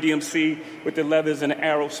 there's Run DMC with the Leathers and the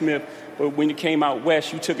Aerosmith. But when you came out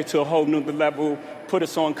west, you took it to a whole new level, put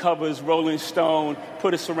us on covers, Rolling Stone,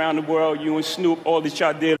 put us around the world, you and Snoop, all that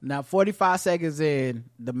y'all did. Now, 45 seconds in,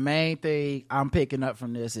 the main thing I'm picking up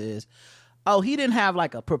from this is, he didn't have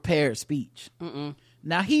like a prepared speech. Mm-mm.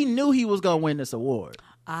 Now, he knew he was going to win this award.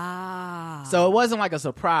 So it wasn't like a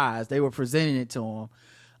surprise. They were presenting it to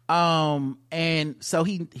him. And so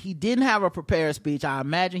he didn't have a prepared speech. I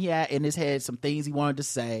imagine he had in his head some things he wanted to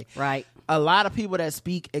say. Right. A lot of people that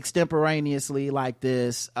speak extemporaneously like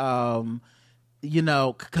this, you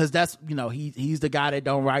know, because that's, you know, he's the guy that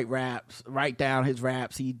don't write down his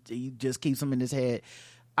raps. He just keeps them in his head.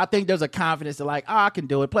 I think there's a confidence that like, I can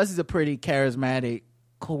do it. Plus, he's a pretty charismatic,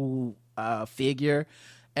 cool figure.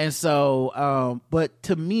 And so, but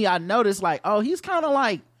to me, I noticed like, he's kind of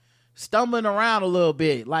like stumbling around a little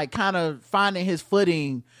bit, like kind of finding his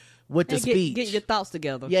footing with the speech. Get your thoughts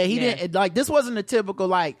together. Yeah, he didn't, like, this wasn't a typical,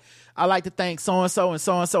 like, I like to thank so-and-so and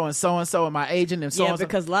so-and-so and so-and-so and my agent and so-and-so. Yeah,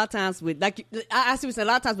 because a lot of times with, like, I see what you're saying,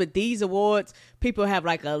 a lot of times with these awards, people have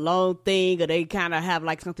like a long thing or they kind of have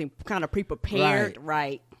like something kind of pre-prepared.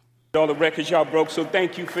 Right. All the records y'all broke, so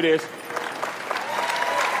thank you for this.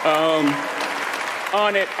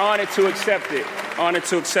 Honored to accept it. Honored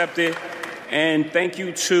to accept it. And thank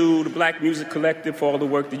you to the Black Music Collective for all the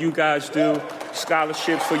work that you guys do,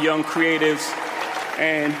 scholarships for young creatives,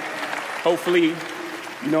 and hopefully,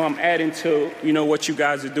 I'm adding to, what you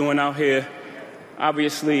guys are doing out here.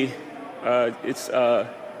 Obviously, it's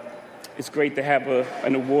great to have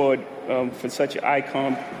an award for such an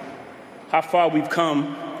icon. How far we've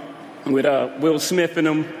come with Will Smith and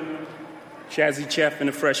them, Jazzy Jeff and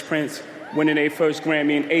the Fresh Prince winning their first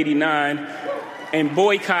Grammy in '89 and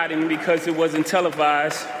boycotting because it wasn't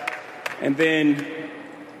televised. And then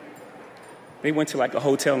they went to like a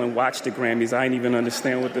hotel and watched the Grammys. I didn't even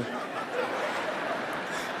understand what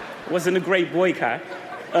wasn't a great boycott.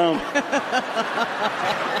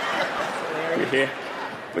 Yeah.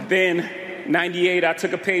 But then, '98, I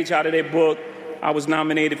took a page out of their book. I was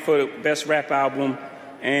nominated for Best Rap Album,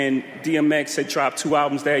 and DMX had dropped 2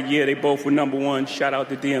 albums that year. They both were #1. Shout out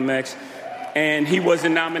to DMX. And he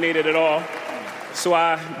wasn't nominated at all. So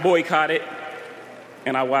I boycotted,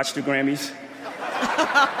 and I watched the Grammys.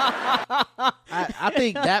 I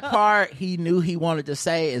think that part he knew he wanted to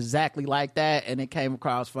say exactly like that, and it came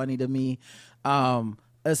across funny to me,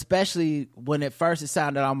 especially when at first it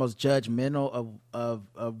sounded almost judgmental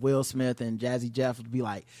of Will Smith and Jazzy Jeff to be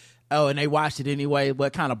like, oh, and they watched it anyway.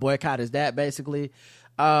 What kind of boycott is that, basically?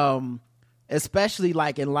 Especially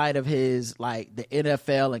like in light of his like the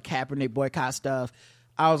NFL and Kaepernick boycott stuff.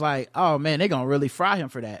 I was like, oh man, they're gonna really fry him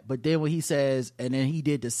for that. But then when he says, and then he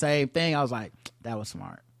did the same thing, I was like, that was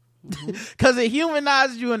smart. Because it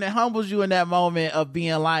humanizes you and it humbles you in that moment of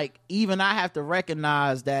being like, even I have to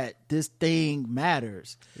recognize that this thing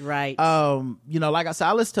matters. Right. Like I said,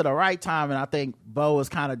 I listened to The Right Time, and I think Bo was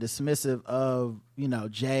kind of dismissive of,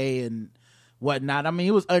 Jay and whatnot. I mean,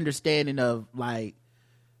 he was understanding of, like,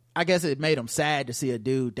 I guess it made him sad to see a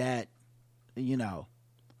dude that,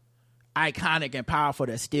 iconic and powerful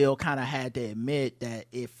that still kind of had to admit that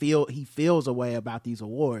he feels a way about these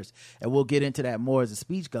awards, and we'll get into that more as the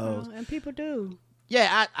speech goes. And people do.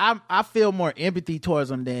 Yeah, I feel more empathy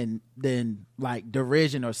towards him than like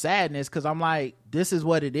derision or sadness, because I'm like, this is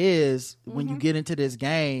what it is when you get into this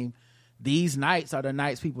game. These nights are the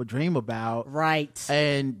nights people dream about, right?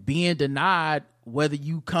 And being denied, whether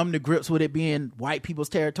you come to grips with it being white people's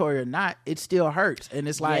territory or not, it still hurts. And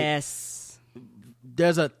it's like, yes,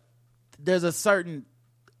 there's a certain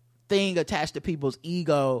thing attached to people's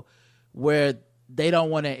ego where they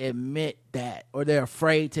don't want to admit that, or they're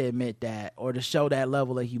afraid to admit that, or to show that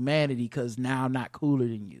level of humanity, because now I'm not cooler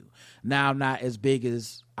than you. Now I'm not as big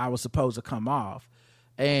as I was supposed to come off.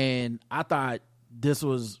 And I thought this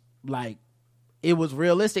was like, it was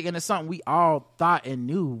realistic, and it's something we all thought and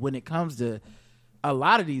knew when it comes to a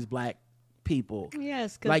lot of these black people.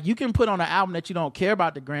 Yes, like you can put on an album that you don't care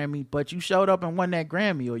about the Grammy, but you showed up and won that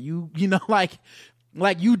Grammy, or you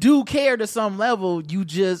you do care to some level. You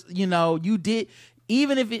just you did,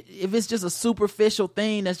 even if it's just a superficial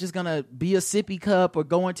thing that's just gonna be a sippy cup or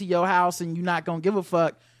go into your house and you're not gonna give a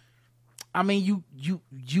fuck. I mean,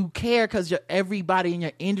 you care because everybody in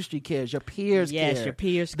your industry cares. Your peers care. Yes, your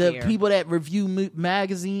peers care. The people that review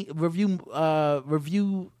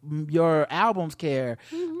review your albums care.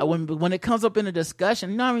 When it comes up in a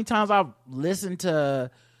discussion, you know how many times I've listened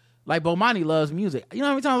to, like, Bomani loves music. You know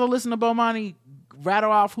how many times I listen to Bomani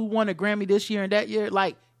rattle off who won a Grammy this year and that year?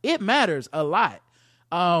 Like, it matters a lot.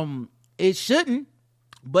 It shouldn't,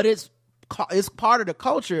 but it's part of the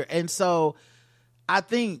culture. And so I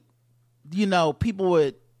think, people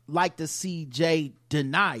would like to see Jay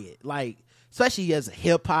deny it, like, especially as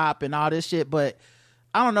hip hop and all this shit. But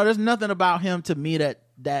I don't know. There's nothing about him to me that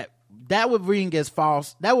would ring as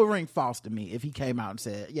false. That would ring false to me if he came out and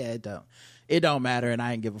said, "Yeah, it don't matter, and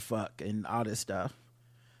I ain't give a fuck," and all this stuff.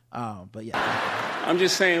 But yeah, I'm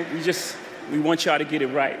just saying, we want y'all to get it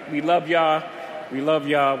right. We love y'all. We love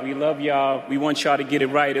y'all. We love y'all. We want y'all to get it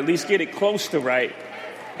right. At least get it close to right.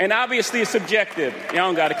 And obviously it's subjective. Y'all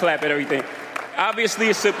don't got to clap at everything. Obviously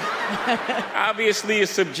it's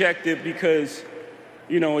subjective because,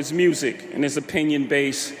 it's music and it's opinion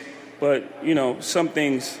based. But, some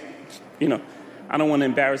things, I don't want to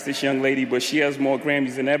embarrass this young lady, but she has more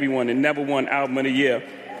Grammys than everyone and never won Album of the Year.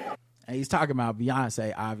 And he's talking about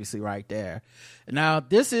Beyonce, obviously, right there. Now,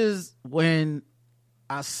 this is when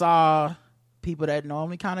I saw people that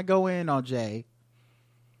normally kind of go in on Jay,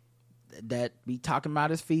 that be talking about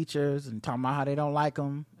his features and talking about how they don't like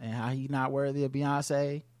him and how he's not worthy of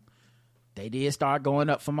Beyonce, they did start going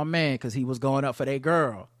up for my man because he was going up for their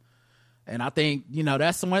girl. And I think, you know,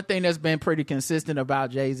 that's one thing that's been pretty consistent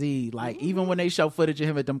about Jay-Z. Like, even when they show footage of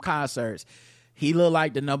him at them concerts, he looked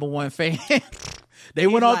like the number one fan. They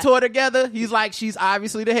went on tour together. He's like, she's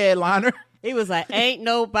obviously the headliner. He was like, ain't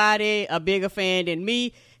nobody a bigger fan than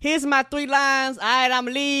me. Here's my 3 lines. All right, I'm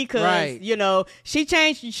lead because, you know, she's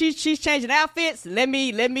changing outfits. Let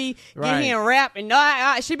me get here and rap. And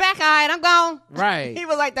she back. All right, I'm gone. Right. He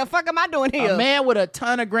was like, the fuck am I doing here? A man with a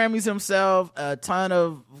ton of Grammys himself, a ton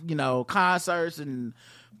of, you know, concerts and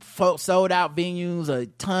sold out venues, a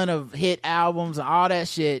ton of hit albums and all that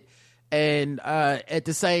shit. And at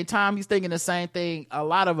the same time, he's thinking the same thing a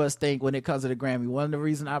lot of us think when it comes to the Grammy. One of the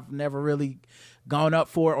reasons I've never really gone up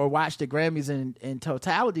for or watched the Grammys in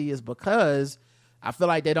totality is because I feel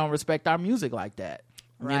like they don't respect our music like that.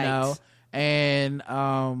 Right. You know?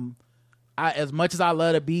 And as much as I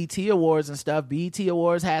love the BET Awards and stuff, BET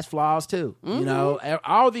Awards has flaws too. Mm-hmm. You know,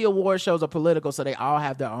 all the award shows are political, so they all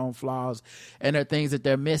have their own flaws and there are things that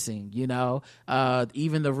they're missing. You know,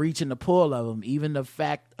 even the reach and the pull of them, even the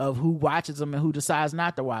fact of who watches them and who decides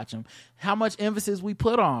not to watch them, how much emphasis we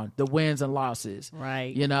put on the wins and losses.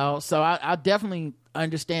 Right. You know, so I definitely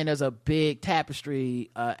understand there's a big tapestry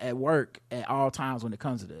at work at all times when it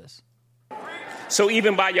comes to this. So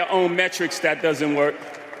even by your own metrics, that doesn't work.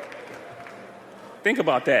 Think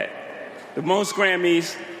about that. The most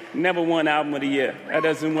Grammys, never won album of the year. That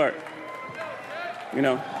doesn't work. You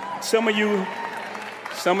know, some of you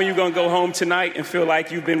gonna go home tonight and feel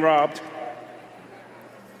like you've been robbed.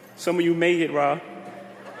 Some of you may get robbed.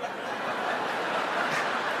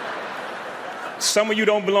 Some of you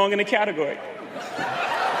don't belong in the category.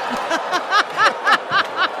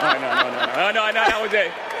 No, that was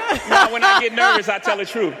it. No, when I get nervous, I tell the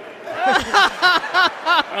truth.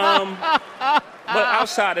 But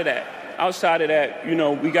outside of that, you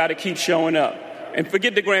know, we got to keep showing up. And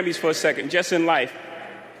forget the Grammys for a second, just in life.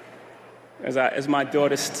 As my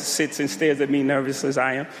daughter sits and stares at me nervous as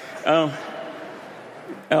I am.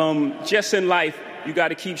 Just in life, you got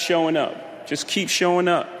to keep showing up. Just keep showing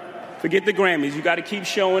up. Forget the Grammys. You got to keep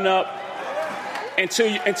showing up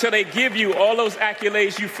until they give you all those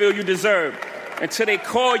accolades you feel you deserve. Until they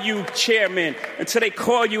call you chairman. Until they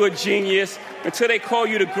call you a genius. Until they call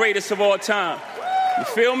you the greatest of all time. You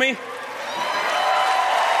feel me?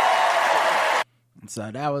 So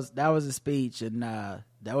that was a speech, and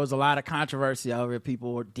there was a lot of controversy over it.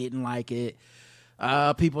 People didn't like it.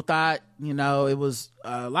 People thought, you know, it was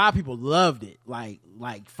a lot of people loved it. Like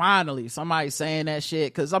finally somebody saying that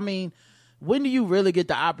shit. Because I mean, when do you really get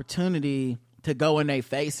the opportunity to go in their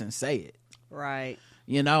face and say it? Right.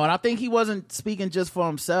 You know, and I think he wasn't speaking just for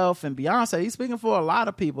himself and Beyonce. He's speaking for a lot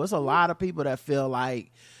of people. It's a lot of people that feel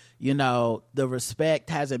like, you know, the respect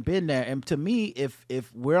hasn't been there. And to me, if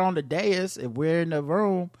we're on the dais, if we're in the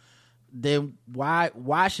room, then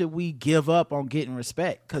why should we give up on getting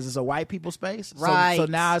respect? Because it's a white people space, right? So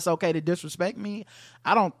now it's okay to disrespect me.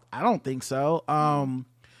 I don't think so. And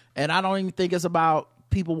I don't even think it's about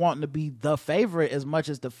people wanting to be the favorite as much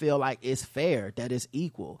as to feel like it's fair, that it's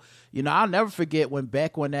equal. You know, I'll never forget when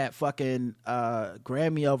Beck won that fucking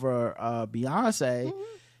Grammy over Beyonce,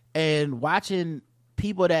 and watching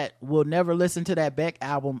people that will never listen to that Beck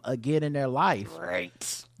album again in their life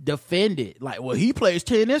defend it. Like, well, he plays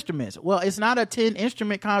 10 instruments. Well, it's not a 10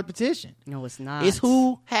 instrument competition. No, it's not. It's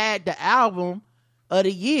who had the album of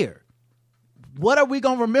the year. What are we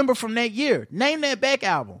gonna remember from that year? Name that Beck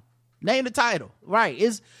album. Name the title. Right.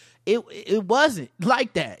 It wasn't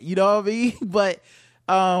like that. You know what I mean? But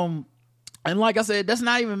and like I said, that's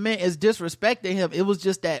not even meant as disrespecting him. It was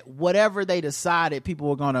just that whatever they decided, people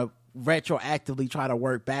were gonna retroactively try to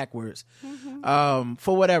work backwards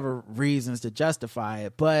for whatever reasons to justify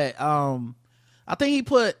it. But I think he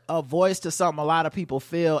put a voice to something a lot of people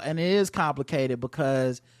feel, and it is complicated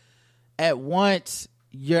because at once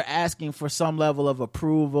you're asking for some level of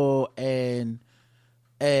approval and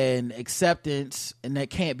acceptance, and that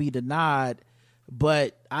can't be denied.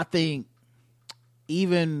 But I think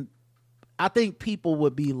people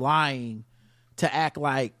would be lying to act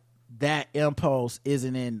like that impulse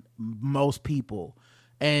isn't in most people,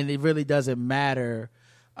 and it really doesn't matter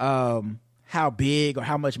how big or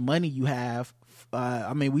how much money you have.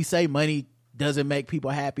 I mean, we say money doesn't make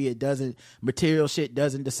people happy. It doesn't. Material shit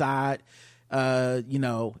doesn't decide you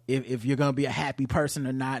know, if you're gonna be a happy person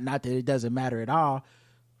or not. Not that it doesn't matter at all.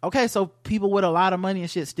 Okay, so people with a lot of money and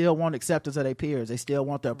shit still want acceptance of their peers. They still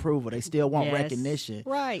want the approval. They still want recognition.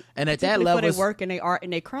 Right. And at that level, they work in their art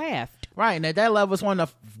and their craft. Right, and at that level, it's one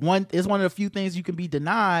of the few things you can be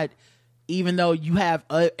denied, even though you have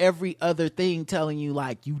every other thing telling you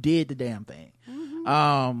like you did the damn thing.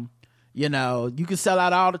 You know, you can sell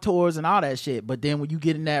out all the tours and all that shit, but then when you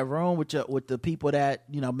get in that room with the people that,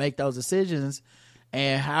 you know, make those decisions,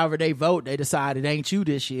 and however they vote, they decide it ain't you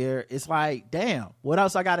this year. It's like, damn, what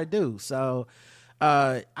else I got to do? So,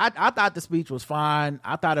 I thought the speech was fine.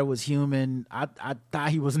 I thought it was human. I thought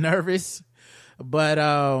he was nervous, but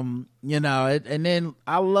you know, and then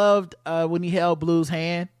I loved when he held Blue's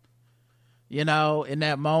hand. You know, in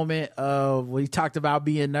that moment of when he talked about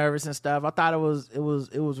being nervous and stuff, I thought it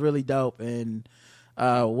was really dope and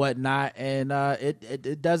whatnot. And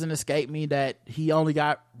it doesn't escape me that he only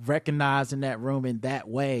got recognized in that room in that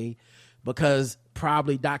way because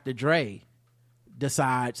probably Dr. Dre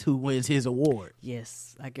decides who wins his award.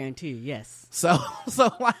 Yes, I guarantee you. Yes. So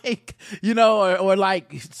like, you know, or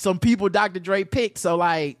like some people Dr. Dre picked. So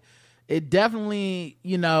like, it definitely,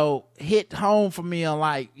 you know, hit home for me on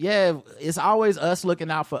like, yeah, it's always us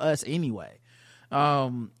looking out for us anyway.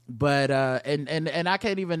 But and I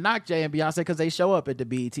can't even knock Jay and Beyonce because they show up at the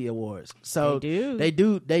BET Awards. So they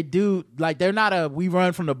do like, they're not we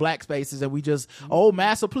run from the black spaces and we just, oh,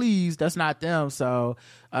 massa please, that's not them. So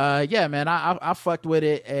yeah, man, I fucked with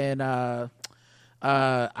it, and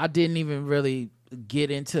I didn't even really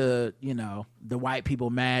get into, you know, the white people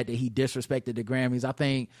mad that he disrespected the Grammys. I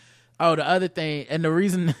think the other thing, and the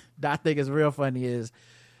reason that I think is real funny is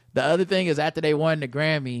the other thing is after they won the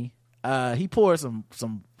Grammy, he poured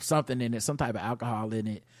something in it, some type of alcohol in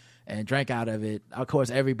it, and drank out of it. Of course,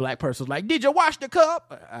 every black person was like, "Did you wash the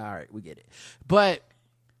cup?" All right, we get it. But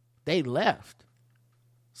they left,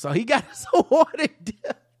 so he got his award and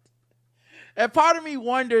dipped. And part of me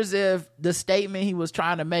wonders if the statement he was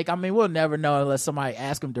trying to make, I mean, we'll never know unless somebody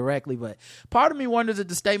asks him directly, but part of me wonders if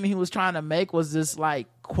the statement he was trying to make was this like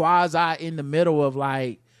quasi in the middle of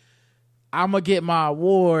like, I'm going to get my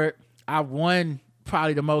award. I've won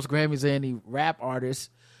probably the most Grammys of any rap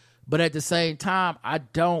artist, but at the same time,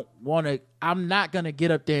 I'm not going to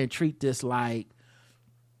get up there and treat this like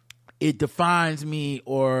it defines me,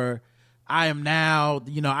 or I am now,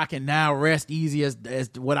 you know, I can now rest easy as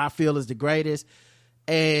what I feel is the greatest.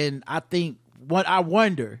 And I think I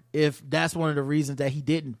wonder if that's one of the reasons that he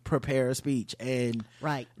didn't prepare a speech and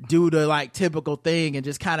do the like typical thing and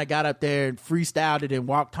just kind of got up there and freestyled it and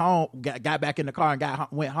walked home, got back in the car and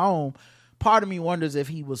went home. Part of me wonders if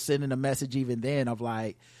he was sending a message even then of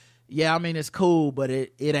like, yeah, I mean, it's cool, but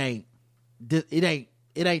it ain't the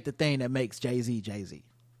thing that makes Jay-Z.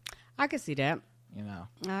 I can see that. You know,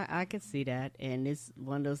 I can see that, and it's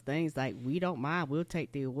one of those things like we don't mind. We'll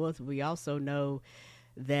take the awards. But we also know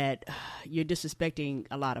that you're disrespecting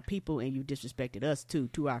a lot of people, and you disrespected us too,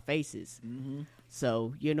 to our faces. Mm-hmm.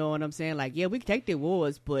 So you know what I'm saying? Like, yeah, we can take the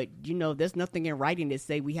awards, but you know, there's nothing in writing that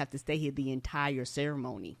say we have to stay here the entire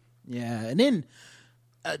ceremony. Yeah, and then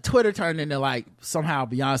Twitter turned into like somehow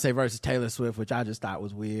Beyonce versus Taylor Swift, which I just thought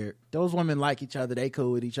was weird. Those women like each other; they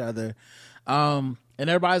cool with each other. And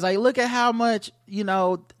everybody's like, look at how much, you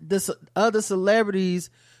know, this other celebrities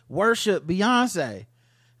worship Beyonce.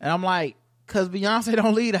 And I'm like, because Beyonce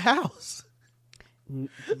don't leave the house.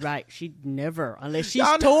 Right. She never, unless she's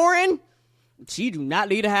touring, she do not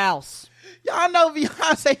leave the house. Y'all know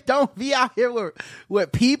Beyonce don't be out here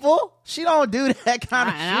with people. She don't do that kind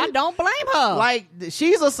of shit. And I don't blame her. Like,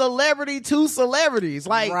 she's a celebrity to celebrities.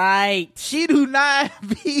 Like, right. She do not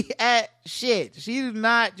be at shit. She do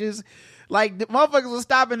not just... Like, the motherfuckers was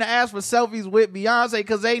stopping to ask for selfies with Beyonce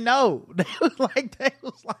because they know. They was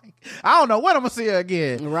like, I don't know when I'm going to see her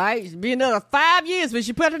again. Right. It's be another 5 years when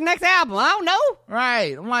she put her next album. I don't know.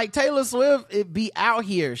 Right. I'm like, Taylor Swift, it be out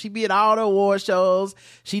here. She be at all the award shows.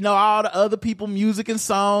 She know all the other people music and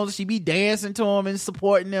songs. She be dancing to them and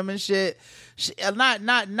supporting them and shit. Not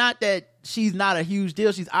that she's not a huge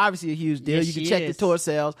deal. She's obviously a huge deal. Yes, you can check the tour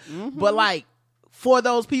sales. Mm-hmm. But like, for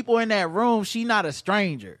those people in that room, she not a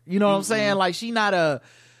stranger. You know what I'm saying? Like, she not a,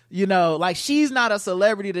 you know, like, she's not a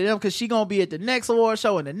celebrity to them because she gonna be at the next award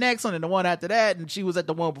show and the next one and the one after that, and she was at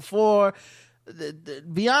the one before.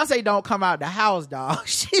 Beyonce don't come out the house, dog.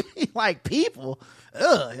 She be like, people,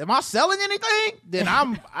 am I selling anything? Then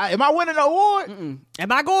am I winning an award?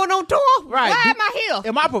 Am I going on tour? Right. Why am I here?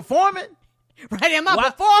 Am I performing? Right, am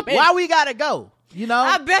I performing? Why we gotta go? You know,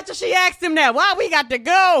 I bet you she asked him that. Why we got to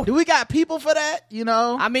go? Do we got people for that? You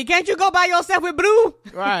know, I mean, can't you go by yourself with Blue?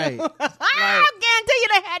 Right. I guarantee you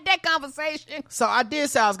they had that conversation. So I did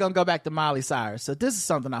say I was gonna go back to Miley Cyrus. So this is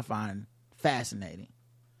something I find fascinating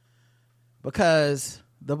because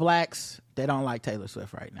the blacks, they don't like Taylor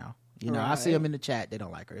Swift right now. You know, I see them in the chat. They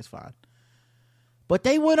don't like her. It's fine. But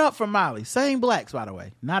they went up for Molly. Same blacks, by the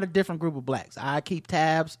way. Not a different group of blacks. I keep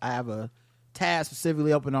tabs. I have a tab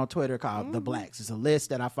specifically open on Twitter called The Blacks. It's a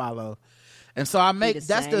list that I follow. And so I make,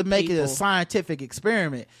 that's to make it a scientific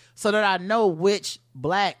experiment so that I know which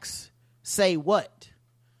blacks say what.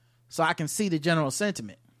 So I can see the general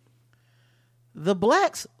sentiment. The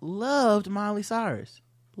blacks loved Miley Cyrus.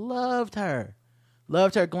 Loved her.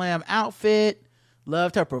 Loved her glam outfit.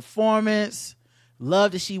 Loved her performance.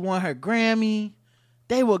 Loved that she won her Grammy.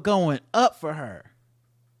 They were going up for her.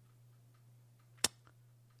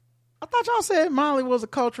 I thought y'all said Molly was a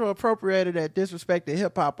cultural appropriator that disrespected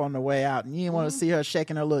hip hop on the way out, and you didn't want to see her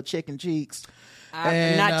shaking her little chicken cheeks.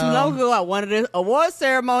 Not too long ago, at one of the award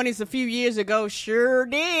ceremonies a few years ago, sure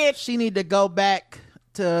did. She need to go back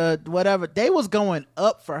to whatever. They was going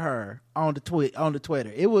up for her on the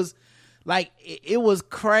Twitter. It was like it was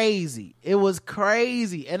crazy. It was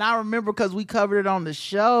crazy, and I remember because we covered it on the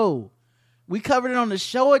show. We covered it on the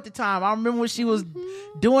show at the time. I remember when she was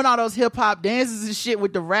doing all those hip hop dances and shit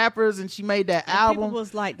with the rappers, and she made that album. People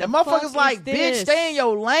was like, the motherfuckers like, bitch, stay in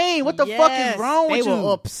your lane. What the fuck is wrong with you? They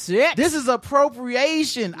were upset. This is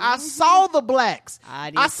appropriation. I saw the blacks.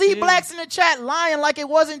 I see blacks in the chat lying like it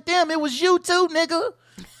wasn't them. It was you too, nigga.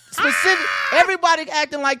 Specific. Everybody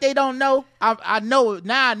acting like they don't know. I know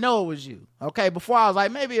now. I know it was you. Okay. Before I was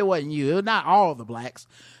like, maybe it wasn't you. It was not all the blacks.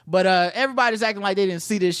 But everybody's acting like they didn't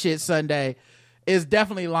see this shit Sunday is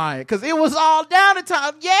definitely lying. Because it was all down the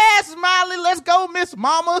time. Yes, Miley, let's go, Miss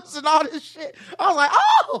Mamas and all this shit. I was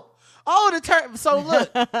like, the turn. So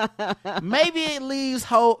look, maybe it leaves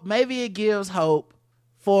hope. Maybe it gives hope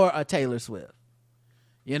for a Taylor Swift.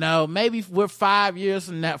 You know, maybe we're 5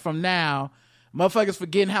 years from now, motherfuckers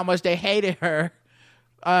forgetting how much they hated her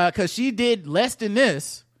because she did less than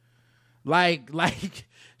this. Like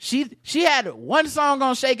she had one song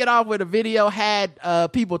on Shake It Off where the video had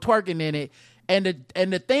people twerking in it, and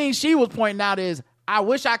the thing she was pointing out is, I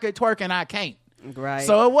wish I could twerk and I can't. Right.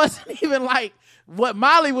 So it wasn't even like what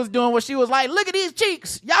Molly was doing, where she was like, look at these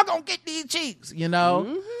cheeks, y'all gonna get these cheeks, you know.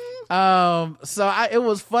 Mm-hmm. It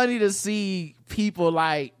was funny to see people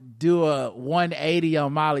like do a 180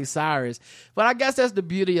 on Miley Cyrus, but I guess that's the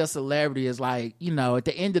beauty of celebrity, is like, you know, at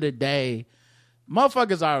the end of the day,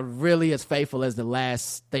 motherfuckers are really as faithful as the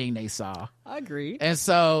last thing they saw. I agree. And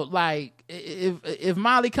so, like, if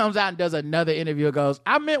Molly comes out and does another interview and goes,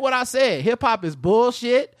 I meant what I said, hip hop is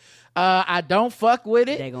bullshit, I don't fuck with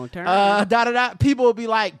it, they gonna turn people will be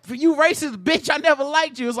like, you racist bitch, I never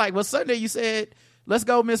liked you. It's like, well, Sunday you said, let's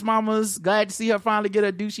go, Miss Mamas. Glad to see her finally get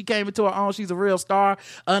her due. She came into her own. She's a real star.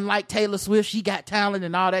 Unlike Taylor Swift, she got talent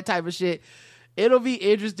and all that type of shit. It'll be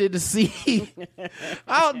interesting to see.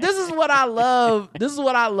 This is what I love. This is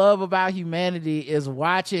what I love about humanity, is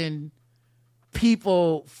watching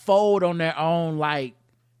people fold on their own like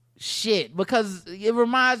shit, because it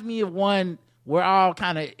reminds me of, one, we're all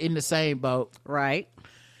kind of in the same boat. Right.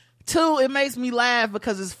 Two, it makes me laugh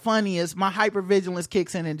because it's funny. As my hypervigilance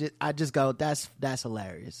kicks in, and I just go, that's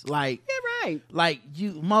hilarious. Like, yeah, right. Like,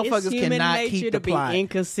 you motherfuckers cannot keep the plot. Be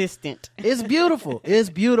inconsistent. It's beautiful.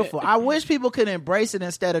 It's beautiful. I wish people could embrace it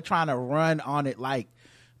instead of trying to run on it. Like,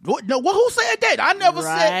 who said that? I never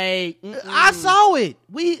said. I saw it.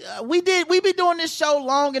 We been doing this show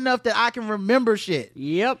long enough that I can remember shit.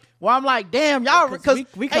 Yep. Well, I'm like, damn, y'all, because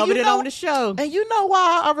we covered it on the show. And you know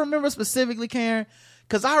why I remember specifically, Karen?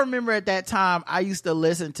 Because I remember at that time, I used to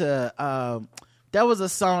listen to, there was a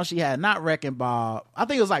song she had, not Wrecking Ball. I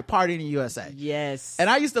think it was like Party in the USA. Yes. And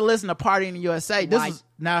I used to listen to Party in the USA. This was,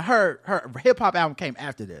 now her hip hop album came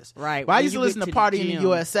after this. Right. But I used to listen to Party in the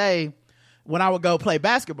USA when I would go play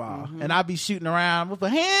basketball. Mm-hmm. And I'd be shooting around with my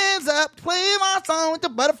hands up, playing my song with the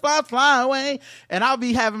butterflies fly away. And I'll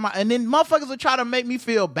be having and then motherfuckers would try to make me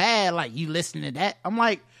feel bad, like, you listen to that? I'm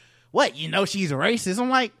like, what? You know she's racist? I'm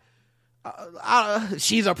like,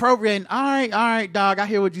 she's appropriate. All right, dog, I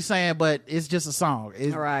hear what you're saying, but it's just a song.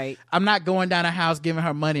 Right. I'm not going down a house giving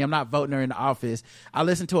her money. I'm not voting her in the office. I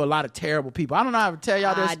listen to a lot of terrible people. I don't know how to tell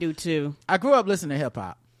y'all this. I do too. I grew up listening to hip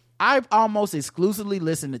hop. I almost exclusively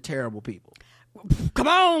listen to terrible people. Come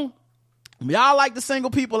on. Y'all like to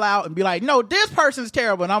single people out and be like, no, this person's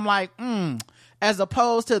terrible. And I'm like, as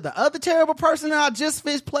opposed to the other terrible person I just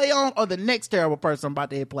finished play on, or the next terrible person I'm about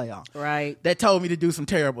to hit play on. Right. That told me to do some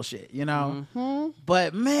terrible shit, you know? Mm-hmm.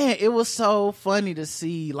 But man, it was so funny to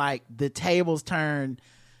see like the tables turn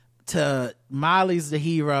to Miley's the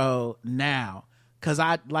hero now. Cause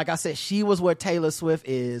like I said, she was where Taylor Swift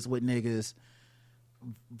is with niggas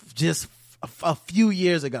just a few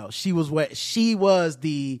years ago. She was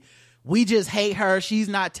the we just hate her. She's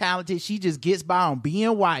not talented. She just gets by on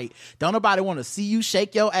being white. Don't nobody want to see you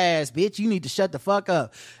shake your ass, bitch. You need to shut the fuck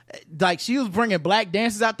up. Like, she was bringing black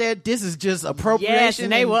dancers out there. This is just appropriation. Yes,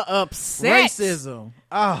 and they were upset. Racism.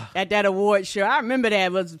 At that award show. I remember that.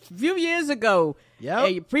 It was a few years ago.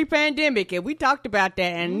 Yep. Pre-pandemic, and we talked about that,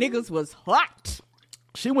 and niggas was hot.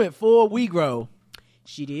 She went full Negro.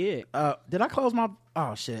 She did. Did I close my...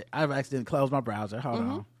 Oh, shit. I accidentally closed my browser. Hold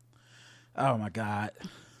on. Oh, my God.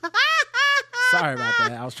 Sorry about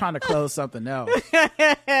that. I was trying to close something else.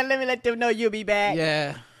 Let me let them know you'll be back.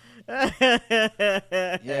 Yeah.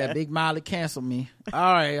 Yeah, Big Molly canceled me.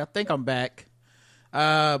 All right, I think I'm back.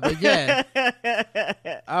 But yeah.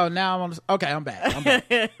 Oh, now I'm on. Okay, I'm back. All right,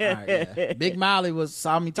 yeah. Big Molly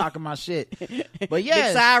saw me talking my shit. But yeah,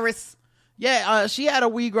 Big Cyrus. Yeah, she had a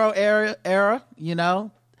Negro era, you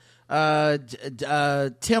know.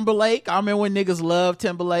 Timberlake. I remember when niggas loved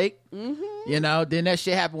Timberlake. You know, then that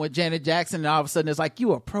shit happened with Janet Jackson, and all of a sudden it's like,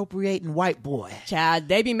 you appropriating white boy. Child,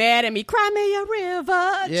 they be mad at me. Cry me a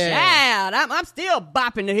river. Yeah. Child, I'm still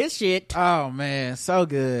bopping to his shit. Oh man, so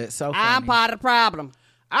good, so funny. I'm part of the problem.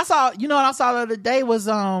 I saw, you know what I saw the other day was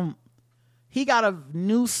he got a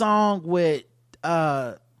new song with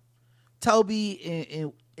Toby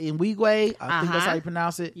in Wigwe. I think that's how you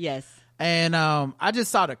pronounce it. Yes. And I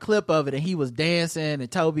just saw the clip of it, and he was dancing,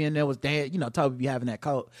 and Toby and there was you know, Toby be having that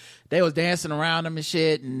coat. They was dancing around him and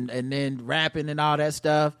shit, and then rapping and all that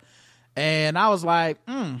stuff. And I was like,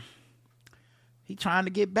 he trying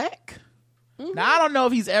to get back. Now I don't know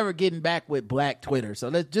if he's ever getting back with Black Twitter, so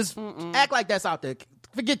let's just act like that's out there.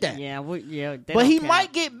 Forget that. Yeah, but he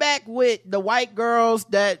might get back with the white girls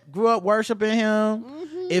that grew up worshiping him.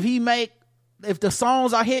 If the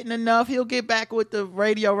songs are hitting enough, he'll get back with the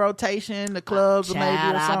radio rotation, the clubs, or maybe or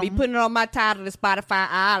something. I'll be putting it on my title to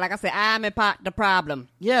Spotify. Like I said, I'm in part the problem.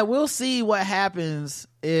 Yeah, we'll see what happens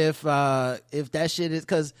if that shit is,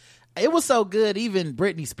 because it was so good. Even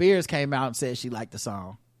Britney Spears came out and said she liked the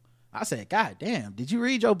song. I said, God damn, did you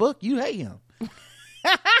read your book? You hate him.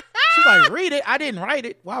 She's like, read it. I didn't write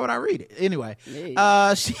it. Why would I read it? Anyway,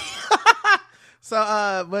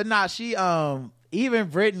 even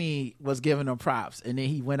Britney was giving him props, and then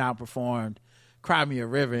he went out and performed Cry Me a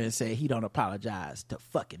River and said he don't apologize to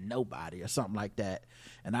fucking nobody or something like that.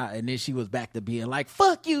 And then she was back to being like,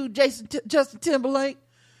 fuck you, Justin Timberlake.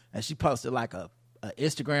 And she posted like a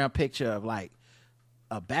Instagram picture of like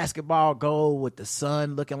a basketball goal with the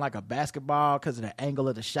sun looking like a basketball because of the angle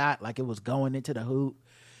of the shot, like it was going into the hoop,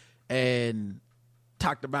 and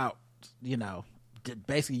talked about, you know,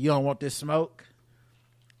 basically you don't want this smoke.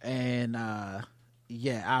 And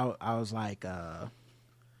yeah, I was like,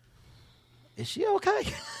 is she okay?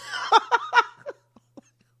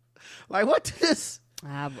 Like, what does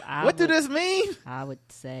this mean? I would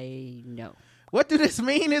say no. What do this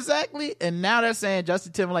mean exactly? And now they're saying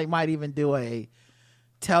Justin Timberlake might even do a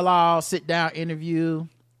tell-all sit-down interview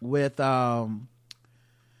with Oprah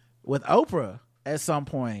at some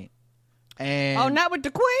point. And not with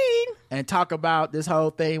the Queen. And talk about this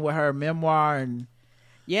whole thing with her memoir and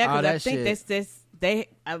yeah, because I think they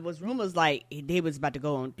was rumors like they was about to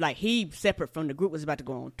go on, like he separate from the group was about to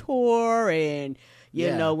go on tour, and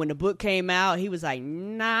you know, when the book came out, he was like,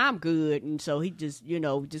 nah, I'm good, and so he just, you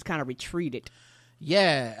know, just kind of retreated.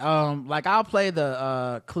 Yeah, like I'll play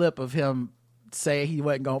the clip of him say he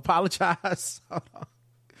wasn't gonna apologize.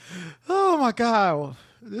 Oh my God,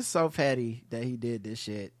 this is so petty that he did this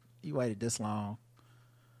shit. He waited this long.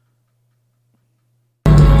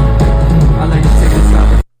 I'd like to take this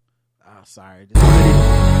opportunity. Oh, sorry. To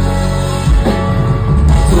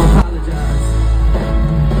apologize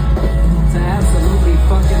to absolutely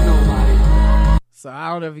fucking nobody. So I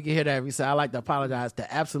don't know if you can hear that. We say I like to apologize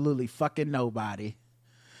to absolutely fucking nobody.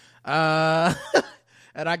 And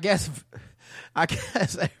I guess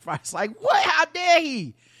everybody's like, what? How dare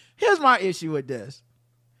he? Here's my issue with this.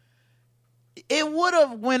 It would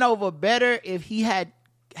have went over better if he had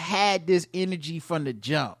this energy from the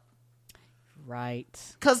jump. Right.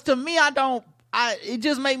 Because to me, it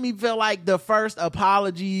just made me feel like the first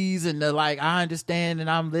apologies and the like, I understand and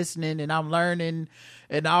I'm listening and I'm learning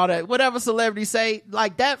and all that, whatever celebrities say,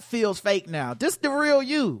 like that feels fake now. This the real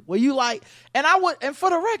you, where you like, and for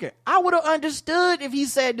the record, I would have understood if he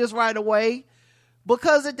said this right away,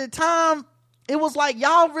 because at the time it was like,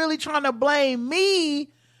 y'all really trying to blame me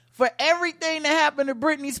for everything that happened to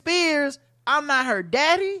Britney Spears. I'm not her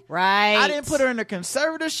daddy. Right. I didn't put her in a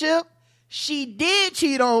conservatorship. She did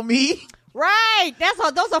cheat on me. Right.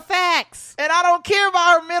 Those are facts. And I don't care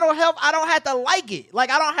about her mental health. I don't have to like it. Like,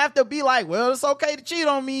 I don't have to be like, well, it's okay to cheat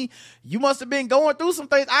on me. You must have been going through some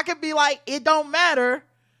things. I could be like, it don't matter.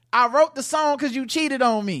 I wrote the song because you cheated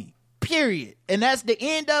on me. period. And that's the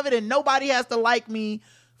end of it, and nobody has to like me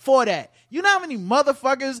for that. You know how many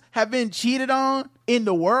motherfuckers have been cheated on in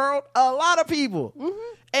the world? A lot of people.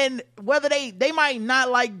 And whether they might not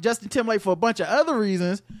like Justin Timberlake for a bunch of other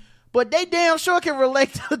reasons, but they damn sure can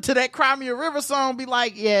relate to that Cry Me a River song, be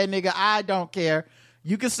like, yeah, nigga, I don't care.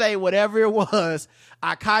 You can say whatever it was.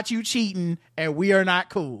 I caught you cheating and we are not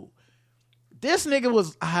cool. This nigga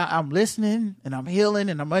was, I'm listening and I'm healing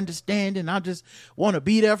and I'm understanding. I just want to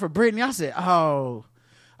be there for Britney. I said, oh,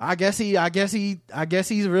 I guess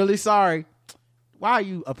he's really sorry. Why are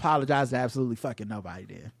you apologizing to absolutely fucking nobody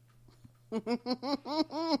then?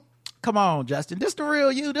 Come on, Justin. This the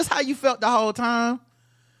real you. This how you felt the whole time.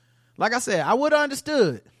 Like I said, I would have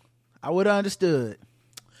understood. All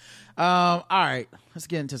right, let's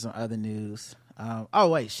get into some other news. Oh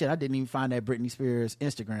wait, shit, I didn't even find that Britney Spears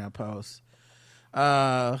Instagram post.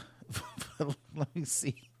 Let me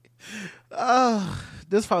see.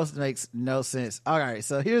 This post makes no sense. All right,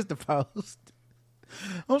 so here's the post.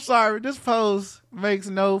 I'm sorry, this post makes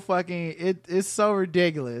no fucking, it's so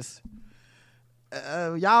ridiculous.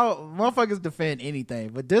 Y'all motherfuckers defend anything,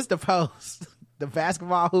 but this the post. The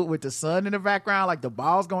basketball hoop with the sun in the background, like the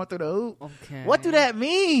ball's going through the hoop. Okay. What do that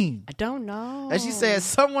mean? I don't know. And she said,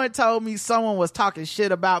 someone told me someone was talking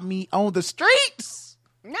shit about me on the streets.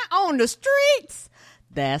 Not on the streets.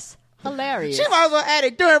 That's hilarious. She might as well add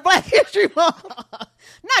it during Black History Month.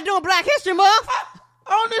 Not doing Black History Month.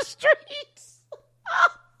 On the streets.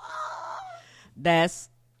 That's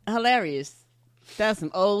hilarious. That's some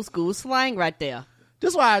old school slang right there.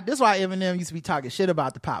 This why Eminem used to be talking shit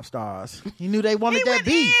about the pop stars. He knew they wanted that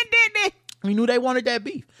beef. He knew they wanted that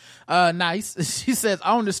beef. She says,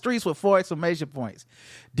 on the streets with 4 exclamation points.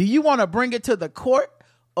 Do you want to bring it to the court,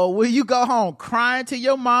 or will you go home crying to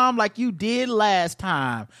your mom like you did last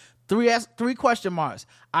time? 3 question marks.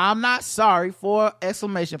 I'm not sorry, 4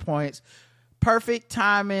 exclamation points. Perfect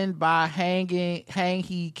timing by Hang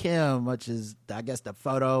Hee Kim, which is, I guess, the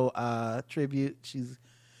photo tribute she's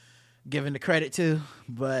giving the credit to.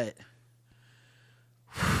 But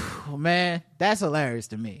man, that's hilarious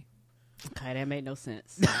to me. Okay, that made no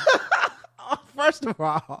sense. First of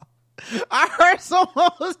all, I heard someone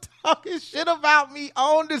was talking shit about me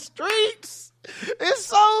on the streets. It's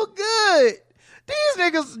so good. These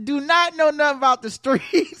niggas do not know nothing about the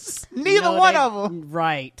streets. Neither No, one of them.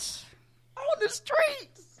 Right. On the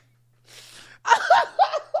streets.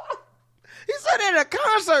 He said at a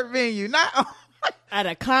concert venue, not At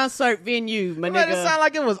a concert venue, my it made it nigga. sound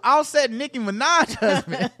like it was Offset and Nicki Minaj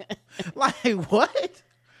husband. Like, what?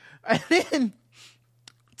 And then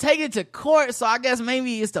take it to court. So I guess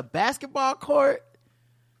maybe it's the basketball court.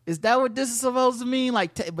 Is that what this is supposed to mean?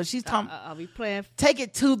 Like, but she's talking. Are we playing? Take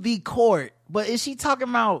it to the court. But is she talking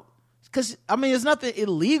about? Because I mean, there's nothing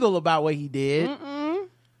illegal about what he did.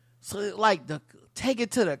 So like take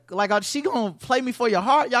it to the, like, are she gonna play me for your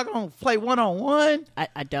heart? Y'all gonna play 1-on-1?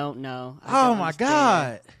 I don't know. Oh my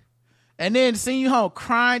God. And then seeing you home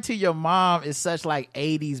crying to your mom is such like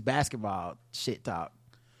 80s basketball shit talk.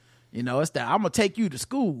 You know, it's that I'm gonna take you to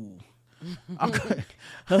school.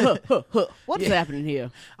 What's happening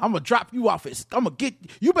here? I'm gonna drop you off.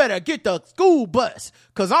 You better get the school bus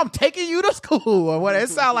because I'm taking you to school. Or what? It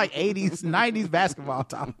sound like 80s, 90s basketball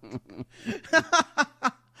talk.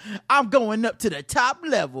 I'm going up to the top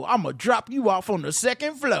level. I'm gonna drop you off on the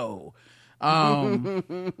second floor. Oh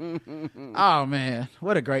man,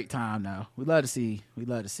 what a great time! Though we love to see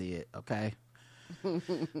it. Okay,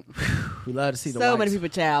 we love to see the So whites. many people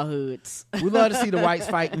childhoods. We love to see the whites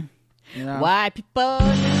fighting. You know? White people.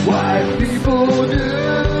 White people do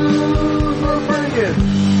bring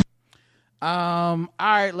it. All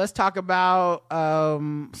right, let's talk about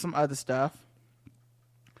some other stuff.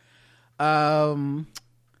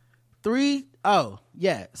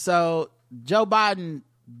 So Joe Biden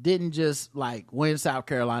didn't just like win South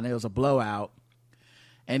Carolina. It was a blowout.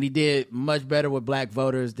 And he did much better with black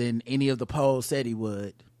voters than any of the polls said he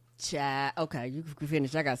would. Child. Okay, you can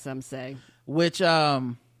finish. I got something to say. Which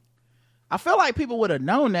I feel like people would have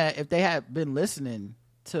known that if they had been listening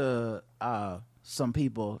to some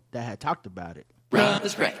people that had talked about it. Rob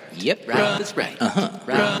is right. Yep, Rob is right.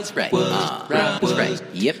 Rob is right. Rob is right.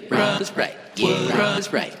 Yep, Rob is right. Yeah, Rob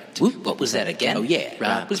is right. Whoop, what was that again? Oh yeah,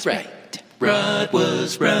 Rob was right. Rob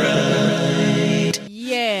was right.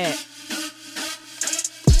 Yeah.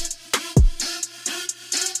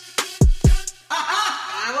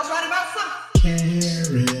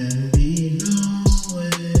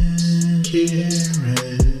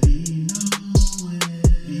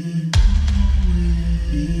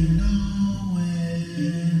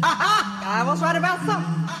 I was right about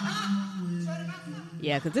something. I was right about something.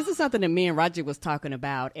 Yeah, because this is something that me and Roger was talking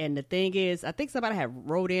about. And the thing is, I think somebody had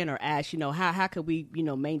wrote in or asked, how could we,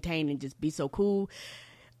 maintain and just be so cool?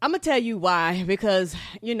 I'm going to tell you why. Because,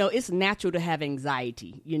 it's natural to have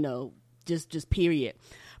anxiety, just period.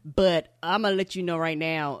 But I'm going to let you know right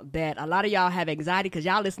now that a lot of y'all have anxiety because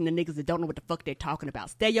y'all listen to niggas that don't know what the fuck they're talking about.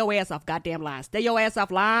 Stay your ass off goddamn line. Stay your ass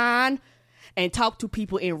off line and talk to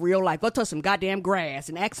people in real life. Go touch some goddamn grass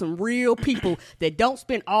and ask some real people that don't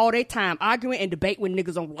spend all their time arguing and debate with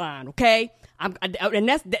niggas online, okay? And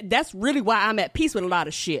that's really why I'm at peace with a lot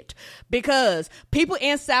of shit. Because people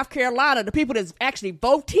in South Carolina, the people that's actually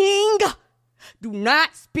voting, do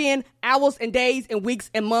not spend hours and days and weeks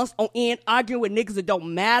and months on end arguing with niggas that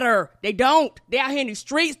don't matter. They don't. They're out here in the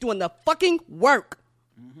streets doing the fucking work.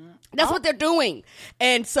 That's what they're doing.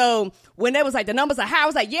 And so when they was like, the numbers are high, I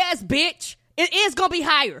was like, yes, bitch. It is going to be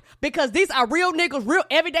higher because these are real niggas, real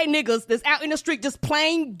everyday niggas that's out in the street, just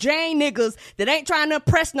plain Jane niggas that ain't trying to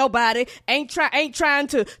impress nobody, ain't trying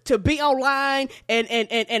to be online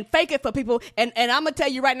and fake it for people. And I'm going to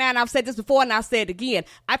tell you right now, and I've said this before and I'll say it again.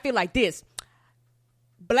 I feel like this.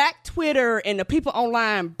 Black Twitter and the people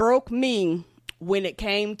online broke me when it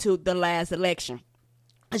came to the last election.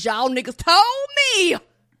 As y'all niggas told me,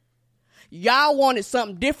 y'all wanted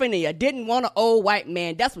something different and you didn't want an old white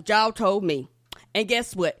man. That's what y'all told me. And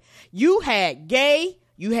guess what? You had gay,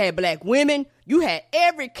 you had black women, you had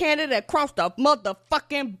every candidate across the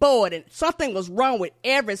motherfucking board. And something was wrong with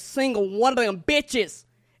every single one of them bitches.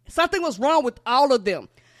 Something was wrong with all of them.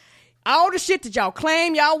 All the shit that y'all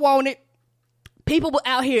claim y'all wanted, people were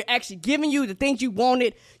out here actually giving you the things you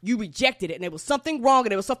wanted. You rejected it. And there was something wrong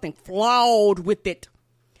and there was something flawed with it.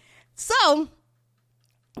 So,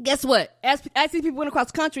 guess what? As these people went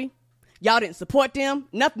across the country, y'all didn't support them.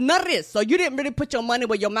 None of this. So you didn't really put your money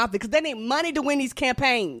where your mouth is because they need money to win these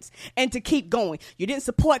campaigns and to keep going. You didn't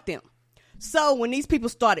support them. So when these people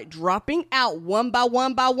started dropping out one by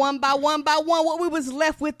one, what we was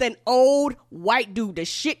left with an old white dude, the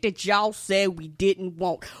shit that y'all said we didn't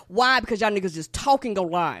want. Why? Because y'all niggas just talking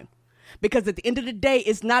online. Because at the end of the day,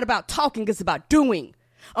 it's not about talking, it's about doing.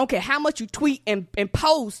 Okay, how much you tweet and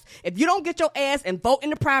post. If you don't get your ass and vote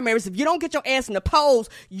in the primaries, if you don't get your ass in the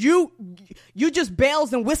polls, you just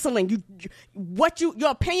bells and whistling.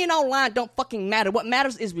 Your opinion online don't fucking matter. What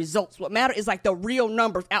matters is results. What matters is like the real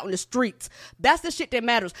numbers out in the streets. That's the shit that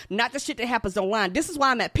matters, not the shit that happens online. This is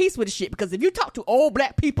why I'm at peace with the shit, because if you talk to old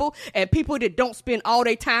black people and people that don't spend all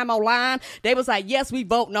their time online, they was like, yes, we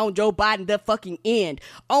voting on Joe Biden, the fucking end.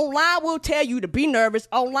 Online will tell you to be nervous.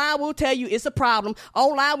 Online will tell you it's a problem.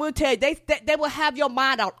 Online will tell you, they will have your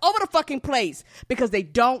mind out over the fucking place because they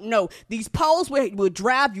don't know. These polls will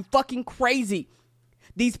drive you fucking crazy.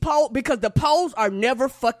 Because the polls are never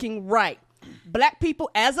fucking right. Black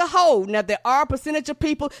people as a whole, now there are a percentage of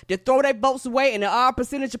people that throw their votes away and there are a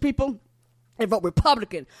percentage of people that vote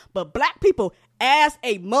Republican. But black people as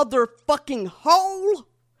a motherfucking whole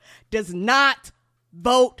does not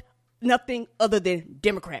vote nothing other than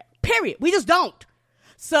Democrat. Period. We just don't.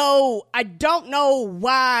 So I don't know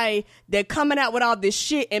why they're coming out with all this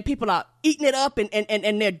shit and people are eating it up and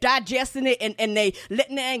they're digesting it and they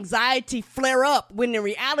letting the anxiety flare up when in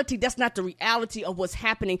reality, that's not the reality of what's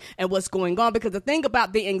happening and what's going on. Because the thing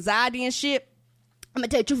about the anxiety and shit, I'm going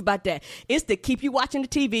to tell you the truth about that. It's to keep you watching the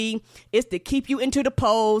TV. It's to keep you into the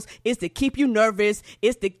polls. It's to keep you nervous.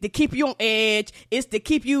 It's to keep you on edge. It's to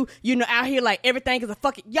keep you, out here like everything is a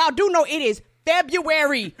fucking... Y'all do know it is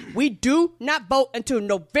February. We do not vote until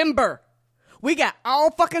November. We got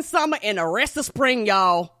all fucking summer and the rest of spring,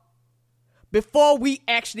 y'all, before we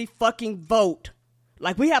actually fucking vote.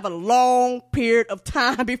 Like, we have a long period of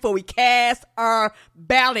time before we cast our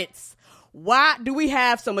ballots. Why do we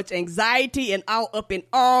have so much anxiety and all up in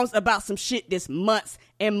arms about some shit that's months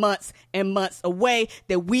and months and months away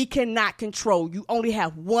that we cannot control? You only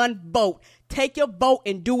have one vote. Take your vote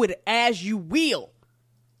and do it as you will.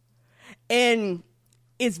 And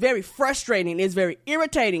it's very frustrating. It's very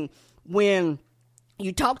irritating when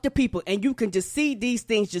you talk to people and you can just see these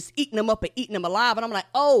things just eating them up and eating them alive. And I'm like,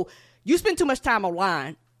 oh, you spend too much time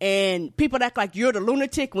online. And people act like you're the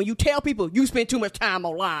lunatic when you tell people you spend too much time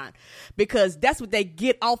online, because that's what they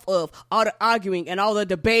get off of, all the arguing and all the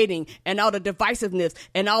debating and all the divisiveness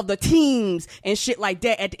and all the teams and shit like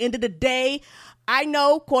that. At the end of the day, I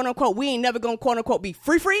know, quote unquote, we ain't never gonna, quote unquote, be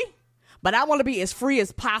free, but I want to be as free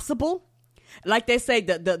as possible. Like they say,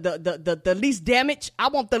 the least damage. I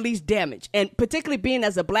want the least damage, and particularly being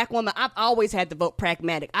as a black woman, I've always had to vote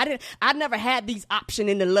pragmatic. I never had these option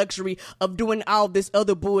in the luxury of doing all this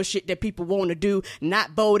other bullshit that people want to do,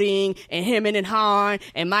 not voting and hemming and hawing,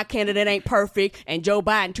 and my candidate ain't perfect, and Joe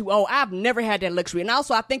Biden too old. I've never had that luxury, and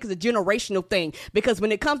also I think it's a generational thing, because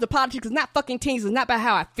when it comes to politics, it's not fucking teens. It's not about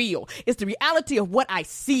how I feel. It's the reality of what I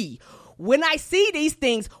see. When I see these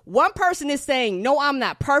things, one person is saying, no, I'm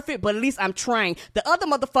not perfect, but at least I'm trying. The other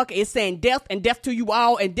motherfucker is saying death, and death to you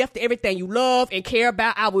all, and death to everything you love and care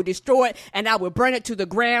about. I will destroy it, and I will burn it to the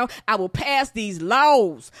ground. I will pass these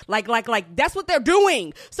laws. Like that's what they're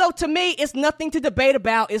doing. So to me, it's nothing to debate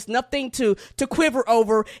about. It's nothing to quiver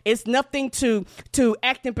over. It's nothing to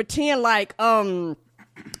act and pretend like,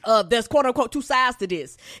 there's quote unquote two sides to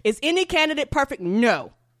this. Is any candidate perfect?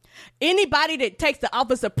 No. Anybody that takes the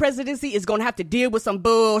office of presidency is going to have to deal with some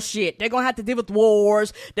bullshit. They're going to have to deal with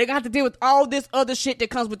wars. They're going to have to deal with all this other shit that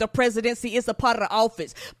comes with the presidency. It's a part of the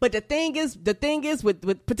office. But the thing is with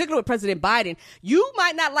particularly with President Biden, you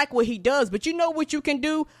might not like what he does, but you know what you can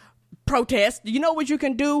do? Protest. You know what you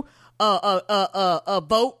can do?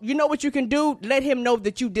 Vote. You know what you can do? Let him know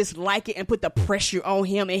that you dislike it and put the pressure on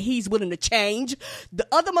him, and he's willing to change. The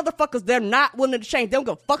other motherfuckers, they're not willing to change. They don't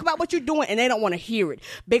give a fuck about what you're doing, and they don't want to hear it.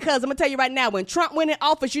 Because I'm gonna tell you right now, when Trump went in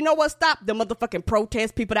office, you know what stopped the motherfucking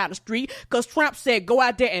protest people out in the street? Because Trump said go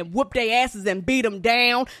out there and whoop their asses and beat them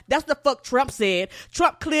down. That's the fuck Trump said.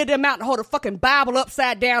 Trump cleared them out and hold a fucking Bible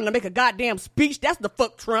upside down to make a goddamn speech. That's the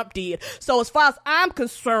fuck Trump did. So as far as I'm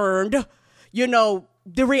concerned, you know,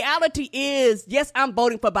 the reality is, yes, I'm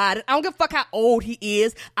voting for Biden. I don't give a fuck how old he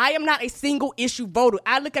is. I am not a single issue voter.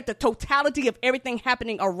 I look at the totality of everything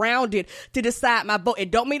happening around it to decide my vote. It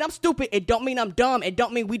don't mean I'm stupid. It don't mean I'm dumb. It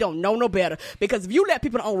don't mean we don't know no better. Because if you let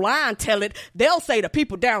people online tell it, they'll say the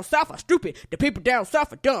people down south are stupid. The people down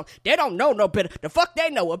south are dumb. They don't know no better. The fuck they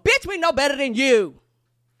know? Well, bitch, we know better than you.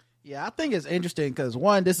 Yeah, I think it's interesting because,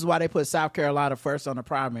 one, this is why they put South Carolina first on the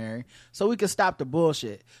primary, so we could stop the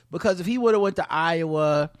bullshit. Because if he would have went to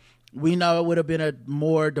Iowa, we know it would have been a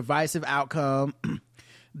more divisive outcome.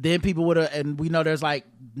 Then people would have, and we know there's like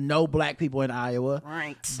no black people in Iowa.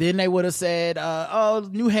 Right. Then they would have said,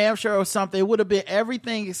 New Hampshire or something. It would have been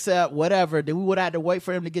everything except whatever. Then we would have had to wait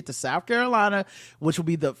for him to get to South Carolina, which would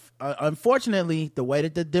be unfortunately, the way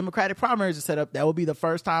that the Democratic primaries are set up, that would be the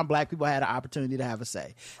first time black people had an opportunity to have a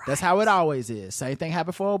say. Right. That's how it always is. Same thing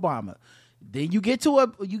happened for Obama. Then you get to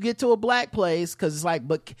a black place, because it's like,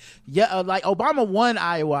 but yeah, like Obama won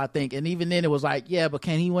Iowa, I think, and even then it was like, yeah, but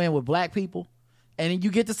can he win with black people? And then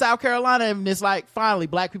you get to South Carolina and it's like, finally,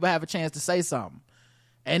 black people have a chance to say something.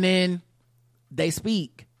 And then they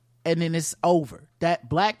speak and then it's over. That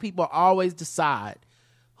black people always decide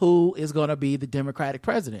who is going to be the Democratic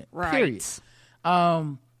president. Right. Period.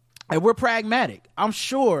 And we're pragmatic. I'm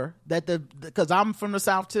sure that because I'm from the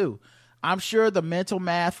South too, I'm sure the mental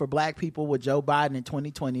math for black people with Joe Biden in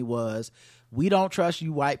 2020 was, we don't trust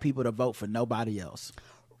you white people to vote for nobody else.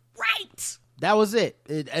 Right. That was it.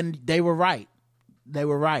 And they were right. They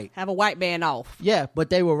were right. Have a white man off. Yeah, but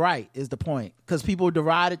they were right is the point. Because people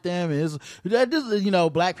derided them. And this, you know,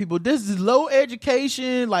 black people, this is low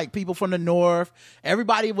education, like people from the North.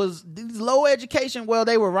 Everybody was low education. Well,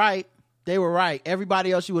 they were right. They were right.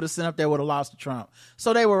 Everybody else you would have sent up there would have lost to Trump.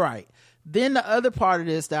 So they were right. Then the other part of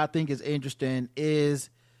this that I think is interesting is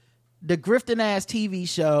the grifting ass TV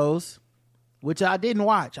shows, which I didn't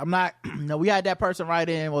watch. I'm not, no, we had that person write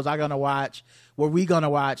in, were we going to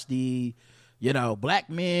watch the, you know, black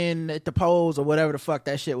men at the polls or whatever the fuck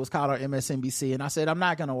that shit was called on MSNBC. And I said, I'm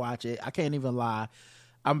not going to watch it. I can't even lie.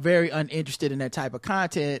 I'm very uninterested in that type of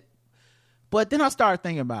content. But then I started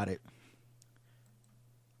thinking about it.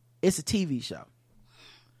 It's a TV show.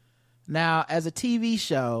 Now, as a TV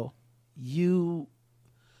show, the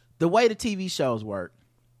way the TV shows work,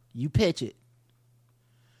 you pitch it.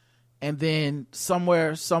 And then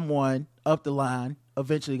someone up the line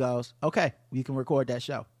eventually goes, okay, we can record that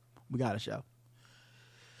show. We got a show.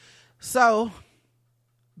 So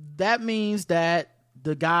that means that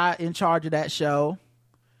the guy in charge of that show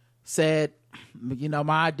said, you know,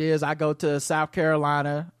 my idea is I go to South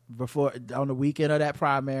Carolina on the weekend of that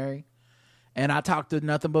primary, and I talk to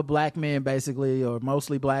nothing but black men, basically, or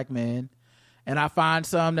mostly black men. And I find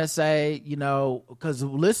some that say, you know, because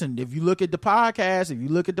listen, if you look at the podcast, if you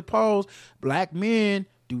look at the polls, black men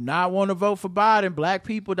do not want to vote for Biden. Black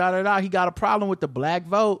people, He got a problem with the black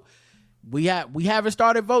vote. We haven't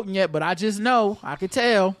started voting yet, but I just know, I can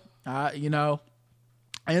tell, you know.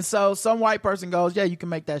 And so some white person goes, yeah, you can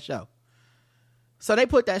make that show. So they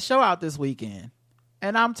put that show out this weekend.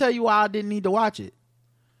 And I'm telling you why I didn't need to watch it.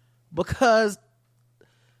 Because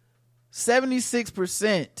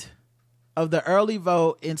 76% of the early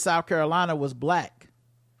vote in South Carolina was black.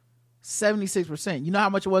 76%. You know how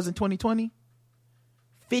much it was in 2020?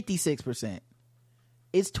 56%.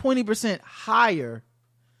 It's 20% higher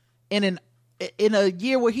in a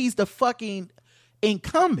year where he's the fucking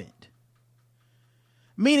incumbent.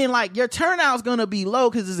 Meaning, like, your turnout's gonna be low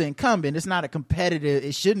because it's incumbent. It's not a competitive.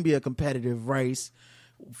 It shouldn't be a competitive race.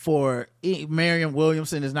 For Marianne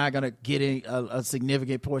Williamson is not gonna get a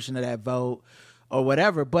significant portion of that vote or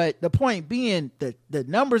whatever. But the point being, the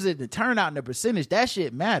numbers and the turnout and the percentage, that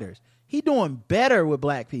shit matters. He doing better with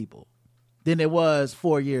black people than it was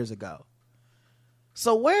 4 years ago.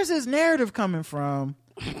 So where's his narrative coming from?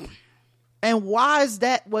 And why is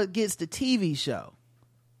that what gets the TV show?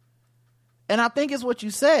 And I think it's what you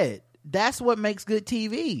said. That's what makes good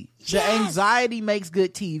TV. Yes. The anxiety makes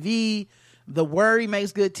good TV. The worry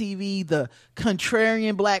makes good TV. The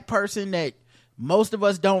contrarian black person that most of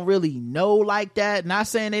us don't really know like that. Not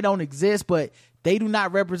saying they don't exist, but they do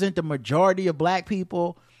not represent the majority of black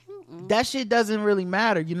people. That shit doesn't really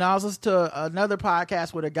matter. You know, I was listening to another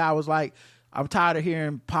podcast where the guy was like, I'm tired of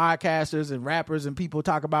hearing podcasters and rappers and people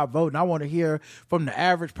talk about voting. I want to hear from the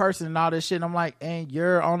average person and all this shit. And I'm like, and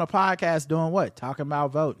you're on a podcast doing what? Talking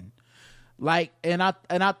about voting. Like, and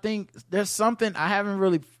I think there's something I haven't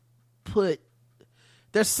really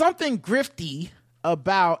there's something grifty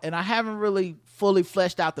about, and I haven't really fully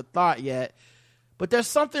fleshed out the thought yet, but there's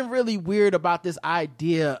something really weird about this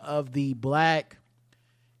idea of the black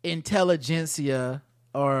intelligentsia,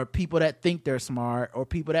 or people that think they're smart, or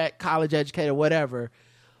people that college educated, whatever,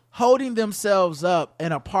 holding themselves up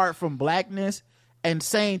and apart from blackness and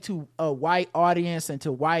saying to a white audience and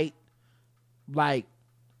to white, like,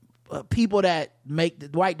 people that make the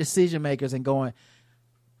white decision makers and going,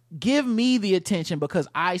 give me the attention because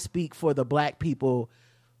I speak for the black people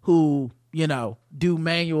who, you know, do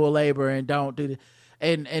manual labor and don't do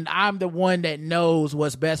and I'm the one that knows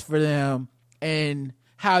what's best for them and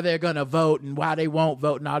how they're gonna vote and why they won't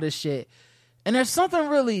vote and all this shit. And there's something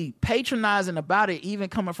really patronizing about it, even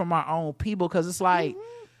coming from our own people, because it's like,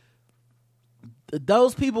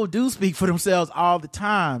 those people do speak for themselves all the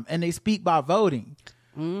time, and they speak by voting.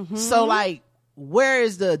 So, like, where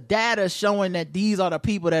is the data showing that these are the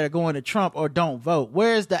people that are going to Trump or don't vote?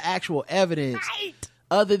 Where is the actual evidence?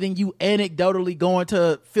 Other than you anecdotally going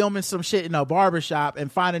to filming some shit in a barbershop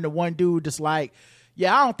and finding the one dude that's like,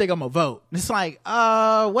 yeah, I don't think I'm gonna vote. It's like,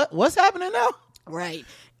 what's happening now? Right.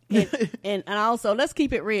 And also, let's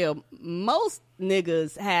keep it real. Most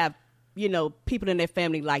niggas have, you know, people in their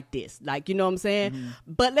family like this. Like, you know what I'm saying?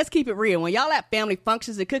 But let's keep it real. When y'all at family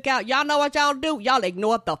functions and cookout, y'all know what y'all do? Y'all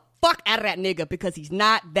ignore the fuck out of that nigga because he's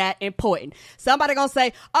not that important. Somebody gonna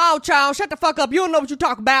say, oh, child, shut the fuck up. You don't know what you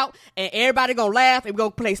talk about. And everybody gonna laugh and we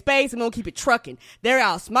gonna play space and we gonna keep it trucking. There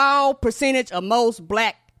are a small percentage of most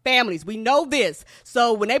black families. We know this.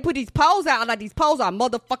 So when they put these polls out, like, these polls are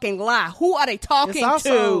motherfucking lie. Who are they talking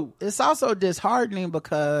to? It's also disheartening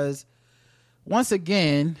because, once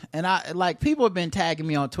again, and I, like, people have been tagging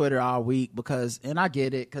me on Twitter all week because, and I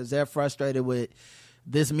get it, because they're frustrated with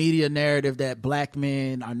this media narrative that black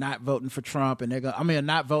men are not voting for Trump and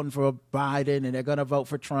not voting for Biden, and they're going to vote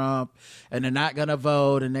for Trump, and they're not going to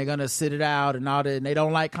vote, and they're going to sit it out and all that, and they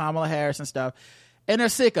don't like Kamala Harris and stuff. And they're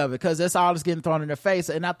sick of it because that's all that's getting thrown in their face.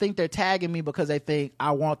 And I think they're tagging me because they think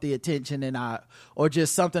I want the attention, or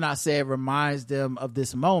just something I said reminds them of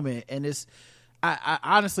this moment. And I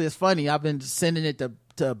honestly, it's funny. I've been sending it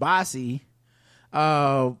to Bossy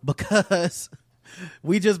because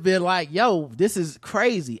we just been like, yo, this is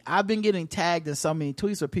crazy. I've been getting tagged in so many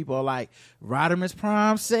tweets where people are like, Rodimus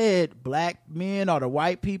Prime said black men are the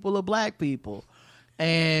white people of black people.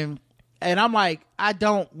 And I'm like, I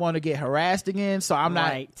don't want to get harassed again, so I'm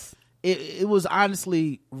not. It was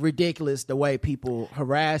honestly ridiculous the way people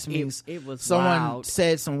harassed me. It was Someone wild.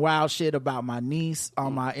 said some wild shit about my niece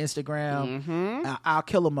on my Instagram. I'll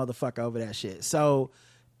kill a motherfucker over that shit. So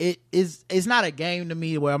it's not a game to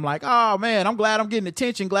me where I'm like, oh man, I'm glad I'm getting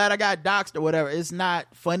attention, glad I got doxxed or whatever. It's not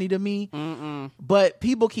funny to me. But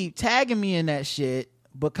people keep tagging me in that shit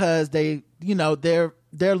because they, you know, they're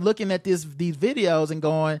looking at these videos and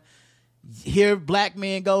going, here black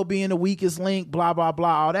men go being the weakest link, blah blah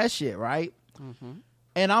blah, all that shit, right?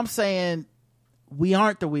 And I'm saying we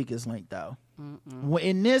aren't the weakest link though.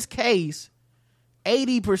 In this case,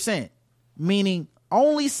 80%, meaning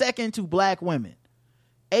only second to black women,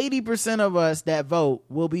 80% of us that vote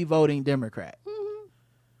will be voting Democrat.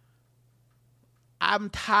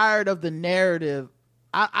 I'm tired of the narrative.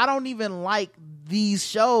 I don't even like these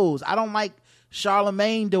shows. I don't like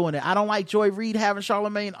Charlemagne doing it. I don't like Joy Reid having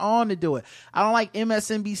Charlemagne on to do it. I don't like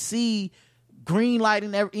MSNBC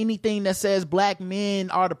greenlighting anything that says black men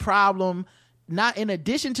are the problem. Not in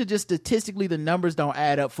addition to just statistically the numbers don't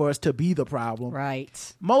add up for us to be the problem.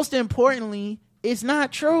 Right. Most importantly, it's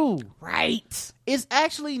not true. Right. It's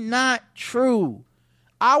actually not true.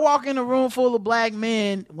 I walk in a room full of black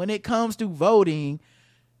men. When it comes to voting,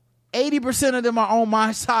 80% of them are on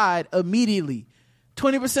my side immediately.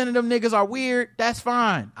 20% of them niggas are weird. That's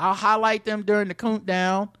fine. I'll highlight them during the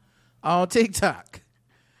countdown on TikTok.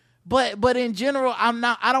 But in general, I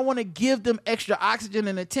don't want to give them extra oxygen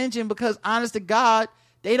and attention because honest to God,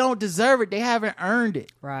 they don't deserve it. They haven't earned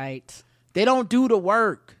it. Right. They don't do the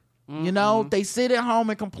work. You know, they sit at home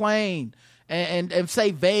and complain and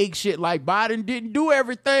say vague shit like Biden didn't do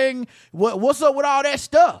everything. What's up with all that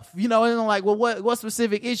stuff? You know, and I'm like, well, what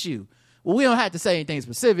specific issue? Well, we don't have to say anything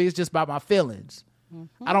specific. It's just about my feelings.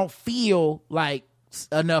 I don't feel like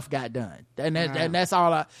enough got done, and that's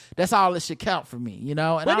all it should count for me, you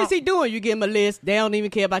know. And what is he doing? You give him a list, they don't even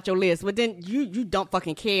care about your list, but then you don't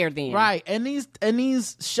fucking care then, right? And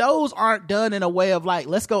these shows aren't done in a way of like,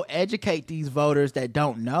 let's go educate these voters that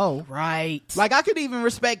don't know, right? Like I could even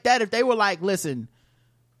respect that if they were like, listen,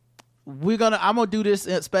 I'm gonna do this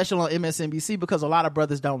special on MSNBC because a lot of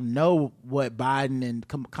brothers don't know what Biden and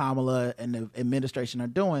Kamala and the administration are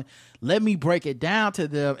doing. Let me break it down to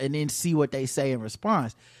them and then see what they say in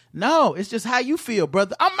response. No, it's just how you feel,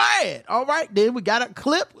 brother. I'm mad. All right, then we got a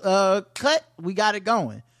clip cut. We got it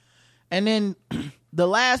going. And then the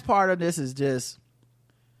last part of this is just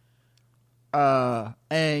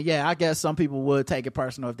and yeah, I guess some people would take it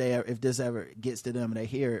personal if this ever gets to them and they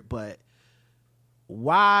hear it, but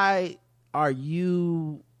why are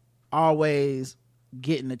you always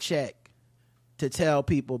getting a check to tell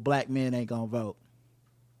people black men ain't gonna vote?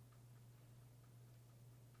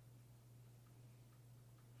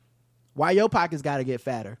 Why your pockets gotta get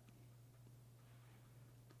fatter?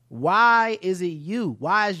 Why is it you?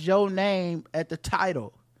 Why is your name at the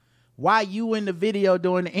title? Why you in the video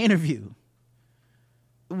doing the interview?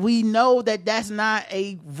 We know that that's not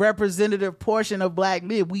a representative portion of black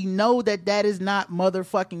men. We know that that is not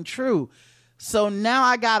motherfucking true. So now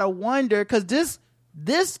I gotta wonder, because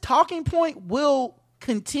this talking point will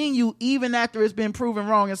continue even after it's been proven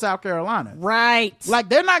wrong in South Carolina. Right. Like,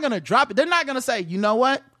 they're not gonna drop it. They're not gonna say, you know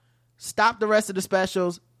what? Stop the rest of the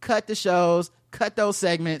specials, cut the shows, cut those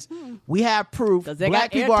segments. We have proof.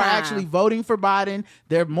 Black people are actually voting for Biden.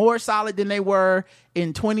 They're more solid than they were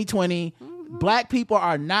in 2020. Black people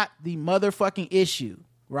are not the motherfucking issue,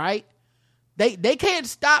 right? They can't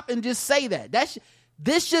stop and just say that.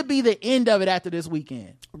 This should be the end of it after this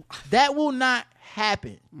weekend. That will not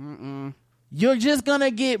happen. You're just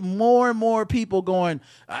gonna get more and more people going,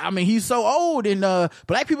 I mean, he's so old and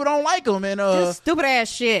black people don't like him, and just stupid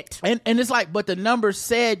ass shit. And it's like, but the numbers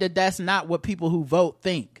said that that's not what people who vote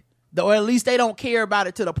think, or at least they don't care about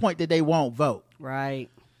it to the point that they won't vote. Right.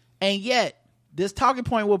 And yet this talking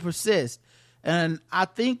point will persist. And I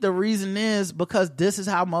think the reason is because this is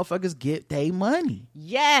how motherfuckers get their money.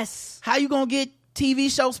 Yes. How you gonna get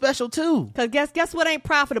TV show special too? Because guess what ain't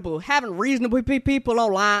profitable? Having reasonable people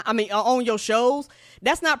online, on your shows,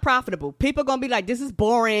 that's not profitable. People gonna be like, this is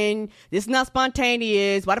boring, this is not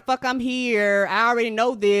spontaneous, why the fuck I'm here, I already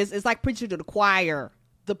know this. It's like preaching to the choir.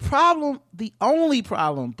 The only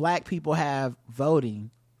problem black people have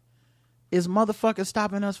voting is motherfuckers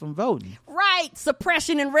stopping us from voting. Right.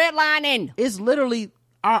 Suppression and redlining. It's literally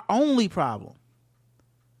our only problem.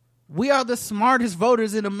 We are the smartest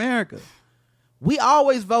voters in America. We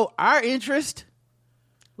always vote our interest.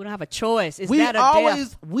 We don't have a choice. It's we that or always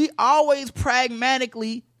death. We always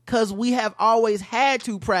pragmatically, because we have always had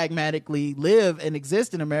to pragmatically live and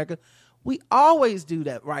exist in America, we always do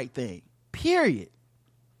that right thing. Period.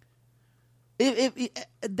 If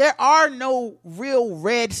there are no real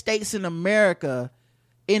red states in America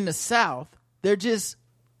in the South, they're just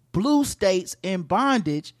blue states in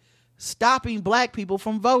bondage stopping black people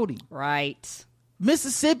from voting. Right.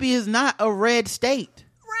 Mississippi is not a red state.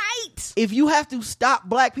 Right. If you have to stop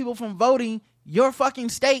black people from voting, your fucking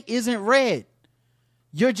state isn't red.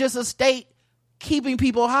 You're just a state keeping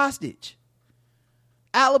people hostage.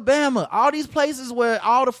 Alabama, all these places where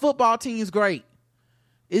all the football teams great.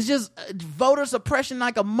 It's just voter suppression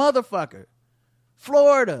like a motherfucker.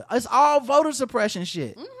 Florida, it's all voter suppression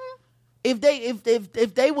shit. If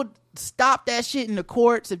they would stop that shit in the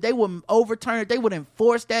courts, if they would overturn it, they would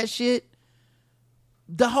enforce that shit,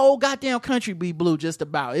 the whole goddamn country be blue just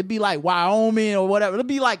about. It'd be like Wyoming or whatever. It'd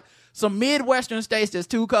be like some Midwestern states that's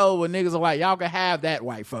too cold where niggas are like, y'all can have that,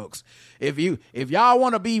 white folks. If y'all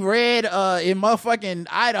want to be red in motherfucking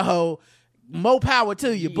Idaho, more power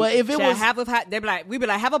to you. But if it was, they'd be like, we'd be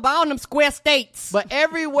like, have a ball in them square states. but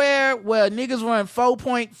everywhere where niggas run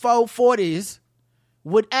 4.440s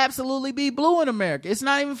would absolutely be blue in America. It's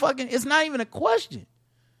not even a question.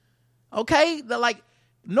 Okay? Like,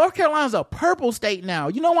 North Carolina's a purple state now.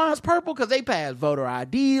 You know why it's purple? Because they passed voter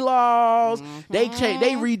ID laws. They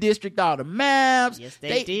redistrict all the maps. Yes,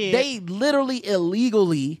 they did. They literally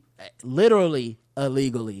illegally,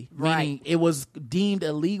 Right. meaning it was deemed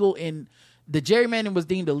illegal the gerrymandering was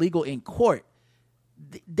deemed illegal in court.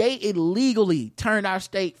 They illegally turned our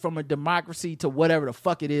state from a democracy to whatever the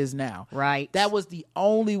fuck it is now. Right. That was the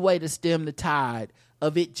only way to stem the tide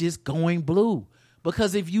of it just going blue.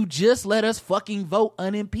 Because if you just let us fucking vote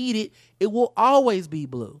unimpeded, it will always be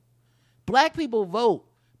blue. Black people vote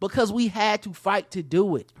because we had to fight to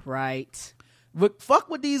do it. Right. But fuck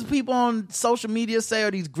what these people on social media say,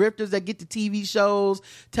 or these grifters that get the TV shows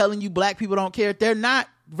telling you black people don't care. They're not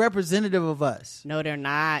representative of us. No, they're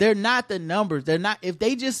not. They're not the numbers. They're not. If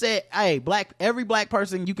they just said, hey, every black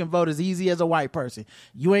person, you can vote as easy as a white person.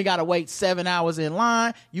 You ain't got to wait 7 hours in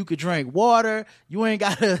line. You could drink water. You ain't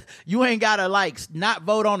got to like not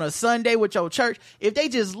vote on a Sunday with your church. If they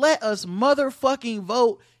just let us motherfucking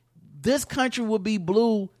vote, this country would be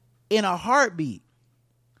blue in a heartbeat.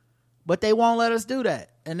 But they won't let us do that.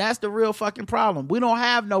 And that's the real fucking problem. We don't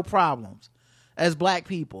have no problems as black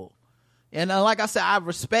people. And like I said, I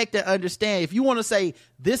respect and understand. If you want to say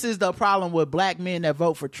this is the problem with black men that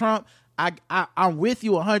vote for Trump, I'm with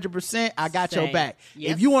you 100%. I got your back.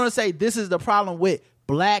 Yes. If you want to say this is the problem with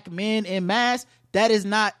black men en masse, that is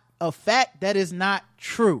not a fact. That is not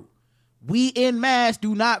true. We en masse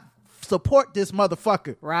do not support this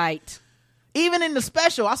motherfucker. Right. Even in the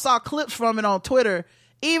special, I saw clips from it on Twitter.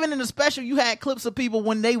 Even in the special, you had clips of people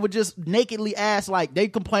when they would just nakedly ask, like, they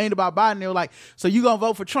complained about Biden. They were like, so you gonna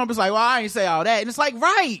vote for Trump? It's like, well, I ain't say all that. And it's like,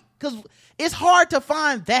 right. Because it's hard to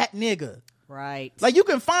find that nigga. Right. Like, you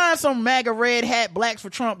can find some MAGA red hat blacks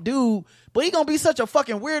for Trump dude, but he gonna be such a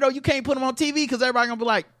fucking weirdo, you can't put him on TV because everybody gonna be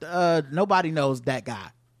like, nobody knows that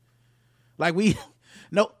guy. Like,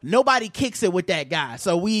 nobody kicks it with that guy.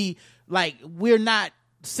 So we're not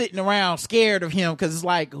sitting around scared of him because it's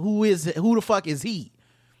like, who the fuck is he?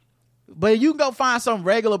 But you can go find some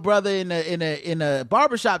regular brother in a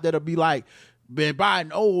barbershop that'll be like, man, Biden,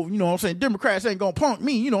 you know what I'm saying, Democrats ain't gonna punk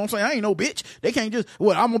me, you know what I'm saying, I ain't no bitch. They can't just, I'm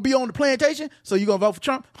gonna be on the plantation, so you gonna vote for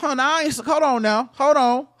Trump? Hold on, I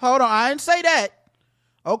didn't say that.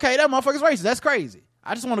 Okay, that motherfucker's racist. That's crazy.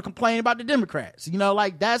 I just want to complain about the Democrats. You know,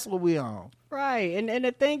 like, that's what we on. Right. And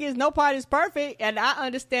the thing is, no party's perfect. And I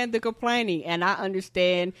understand the complaining. And I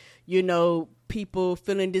understand, people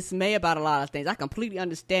feeling dismay about a lot of things. I completely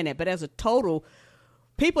understand that. But as a total,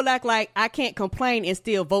 people act like I can't complain and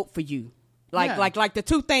still vote for you. Like the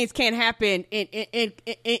two things can't happen in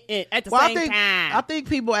at the same time. I think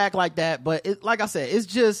people act like that. But like I said, it's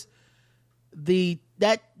just that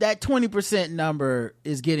 20% number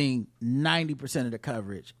is getting 90% of the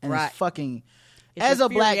coverage. And right. It's fucking... It's as a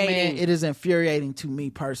black man, it is infuriating to me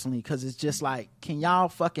personally because it's just like, can y'all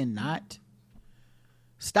fucking not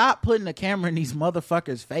stop putting the camera in these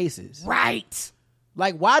motherfuckers' faces? Right.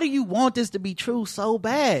 Like, why do you want this to be true so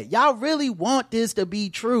bad? Y'all really want this to be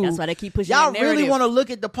true. That's why they keep pushing y'all that narrative. Really want to look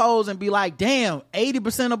at the polls and be like, damn,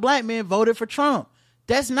 80% of black men voted for Trump.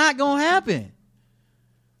 That's not gonna happen.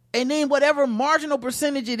 And then whatever marginal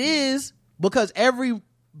percentage it is, because every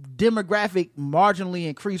demographic marginally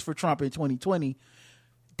increased for Trump in 2020,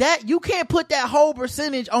 that you can't put that whole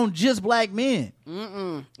percentage on just black men.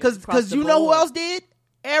 Because you know who else did?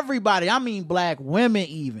 Everybody. I mean black women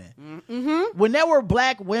even. Mm-hmm. When there were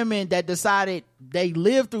black women that decided they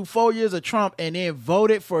lived through 4 years of Trump and then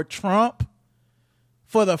voted for Trump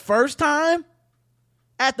for the first time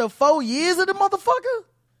after 4 years of the motherfucker,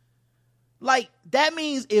 like, that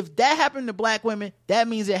means if that happened to black women, that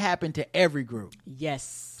means it happened to every group.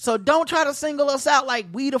 Yes. So don't try to single us out like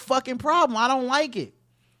we the fucking problem. I don't like it.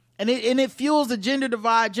 And it fuels the gender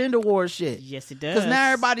divide, gender war shit. Yes, it does. Because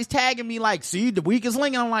now everybody's tagging me like, see, the weakest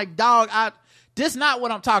link. And I'm like, dog, this not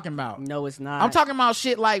what I'm talking about. No, it's not. I'm talking about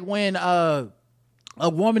shit like when a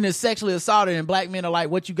woman is sexually assaulted and black men are like,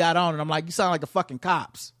 what you got on? And I'm like, you sound like the fucking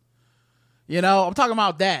cops. You know, I'm talking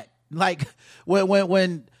about that. Like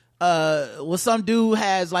when some dude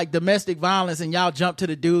has like domestic violence and y'all jump to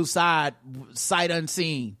the dude's side, sight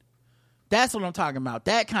unseen. That's what I'm talking about.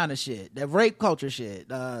 That kind of shit. That rape culture shit.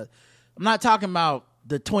 I'm not talking about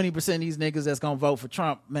the 20% of these niggas that's gonna vote for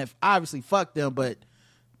Trump. Man, obviously fuck them, but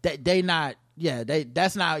that's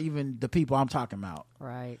not even the people I'm talking about.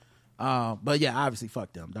 Right. But yeah, obviously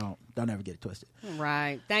fuck them. Don't ever get it twisted.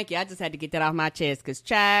 Right. Thank you. I just had to get that off my chest because,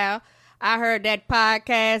 child, I heard that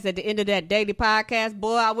podcast at the end of that daily podcast.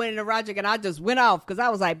 Boy, I went into Roger and I just went off because I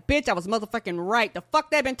was like, bitch, I was motherfucking right. The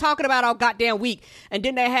fuck they been talking about all goddamn week. And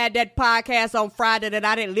then they had that podcast on Friday that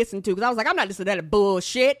I didn't listen to because I was like, I'm not listening to that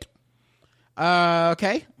bullshit.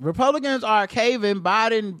 Okay. Republicans are caving.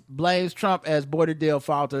 Biden blames Trump as border deal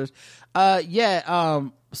falters.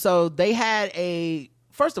 So they had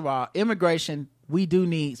first of all, immigration, we do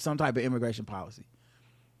need some type of immigration policy.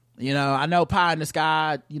 You know, I know pie in the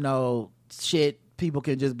sky, shit, people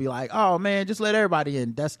can just be like, oh man, just let everybody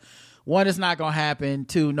in. That's one, it's not going to happen.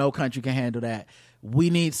 Two, no country can handle that.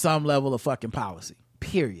 We need some level of fucking policy.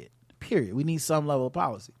 Period. We need some level of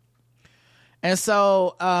policy. And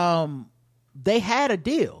so, they had a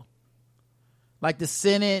deal. Like the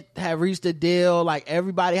Senate had reached a deal. Like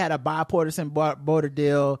everybody had a bipartisan border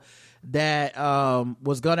deal that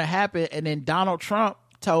was going to happen. And then Donald Trump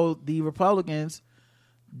told the Republicans,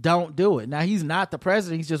 don't do it. Now, he's not the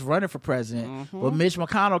president. He's just running for president. Mm-hmm. But Mitch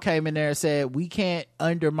McConnell came in there and said, we can't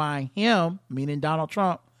undermine him, meaning Donald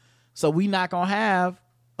Trump. So we not going to have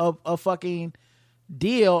a fucking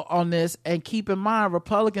deal on this. And keep in mind,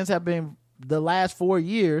 Republicans have been, the last 4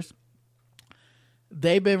 years,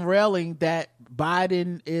 they've been railing that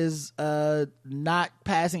Biden is not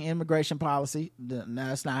passing immigration policy.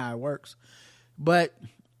 That's not how it works. But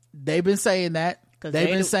they've been saying that. They've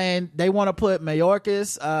been saying they want to put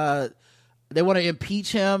Mayorkas, they want to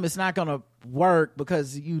impeach him. It's not going to work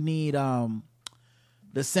because you need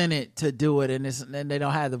the Senate to do it, and they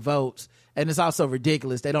don't have the votes. And it's also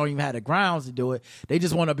ridiculous. They don't even have the grounds to do it. They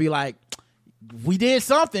just want to be like, we did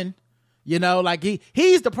something. Like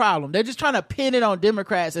he's the problem. They're just trying to pin it on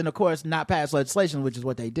Democrats and, of course, not pass legislation, which is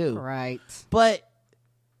what they do. Right. But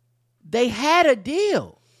they had a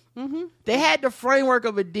deal. Mm-hmm. They had the framework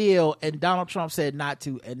of a deal, and Donald Trump said not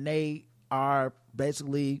to, and they are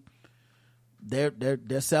basically they're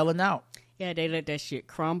selling out. Yeah, they let that shit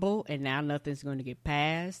crumble, and now nothing's going to get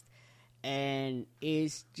passed, and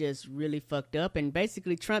it's just really fucked up. And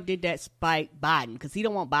basically, Trump did that spite Biden because he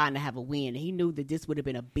don't want Biden to have a win. He knew that this would have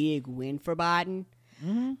been a big win for Biden,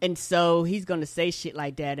 and so he's going to say shit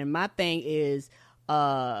like that. And my thing is,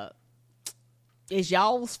 it's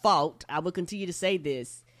y'all's fault. I will continue to say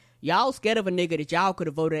this. Y'all scared of a nigga that y'all could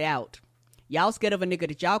have voted out. Y'all scared of a nigga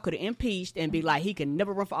that y'all could have impeached and be like, he can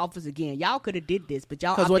never run for office again. Y'all could have did this, but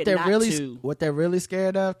y'all opted what they're really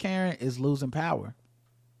scared of, Karen, is losing power.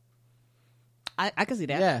 I can see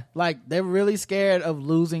that. Yeah, like they're really scared of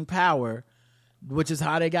losing power, which is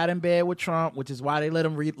how they got in bed with Trump, which is why they let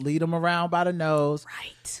him lead them around by the nose.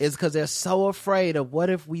 Right. Is because they're so afraid of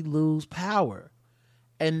what if we lose power,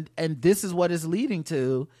 and this is what it's leading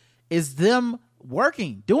to, is them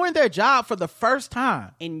doing their job for the first time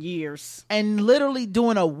in years, and literally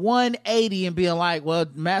doing a 180 and being like, well,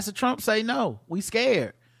 Master Trump say no, we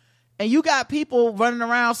scared. And you got people running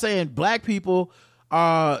around saying black people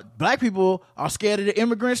are scared of the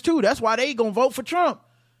immigrants too, that's why they gonna vote for Trump.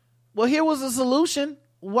 Well, here was a solution.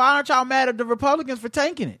 Why aren't y'all mad at the Republicans for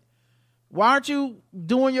tanking it? Why aren't you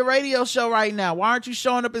doing your radio show right now? Why aren't you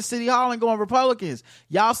showing up at City Hall and going, Republicans,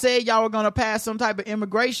 y'all said y'all were gonna pass some type of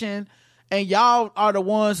immigration, and y'all are the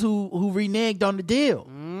ones who reneged on the deal.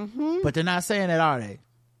 Mm-hmm. But they're not saying that, are they?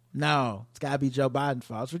 No, it's got to be Joe Biden's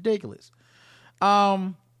fault. It's ridiculous.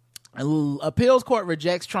 Appeals court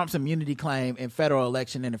rejects Trump's immunity claim in federal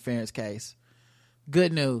election interference case.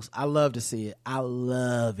 Good news. I love to see it. I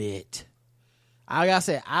love it. Like I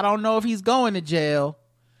said, I don't know if he's going to jail,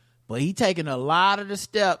 but he taking a lot of the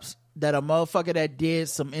steps that a motherfucker that did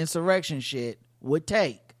some insurrection shit would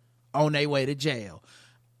take on their way to jail.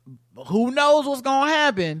 Who knows what's gonna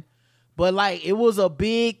happen, but like it was a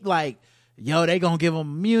big like, yo, they gonna give him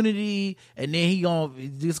immunity, and then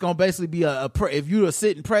it's gonna basically be if you're a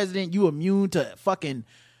sitting president, you immune to fucking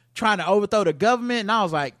trying to overthrow the government. And I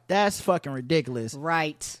was like, that's fucking ridiculous,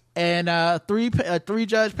 right? And a three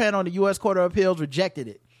judge panel on the U.S. Court of Appeals rejected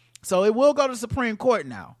it, so it will go to the Supreme Court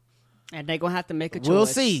now, and they're gonna have to make a choice. We'll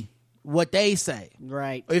see what they say,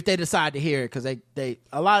 right? If they decide to hear it, because they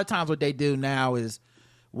a lot of times what they do now is,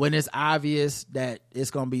 when it's obvious that it's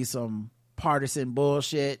going to be some partisan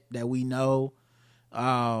bullshit that we know,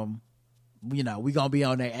 we going to be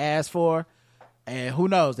on their ass for. And who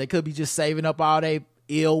knows? They could be just saving up all their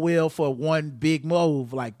ill will for one big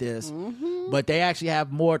move like this. Mm-hmm. But they actually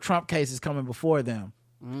have more Trump cases coming before them.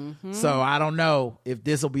 Mm-hmm. So I don't know if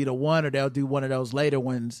this will be the one, or they'll do one of those later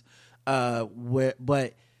ones.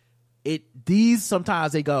 But these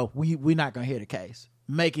sometimes they go, we're not going to hear the case,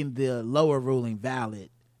 making the lower ruling valid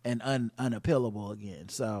and unappealable again.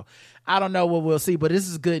 So I don't know what we'll see, but this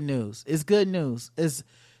is good news. It's good news.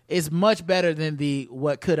 It's much better than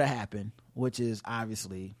what could have happened, which is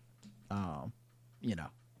obviously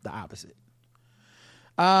the opposite.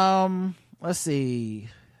 Let's see.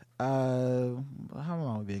 How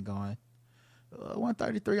long have we been going?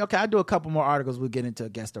 133. Okay, I'll do a couple more articles. We'll get into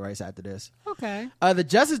Against the Race after this. Okay. The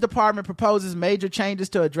Justice Department proposes major changes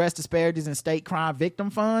to address disparities in state crime victim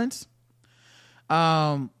funds.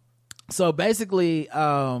 So basically,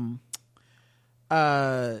 when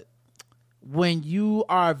you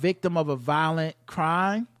are a victim of a violent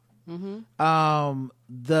crime,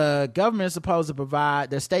 the government is supposed to provide,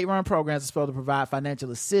 their state-run programs are supposed to provide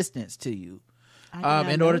financial assistance to you.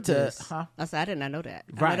 In order to, I did not know that.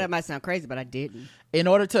 I Right. know that might sound crazy, but I didn't. In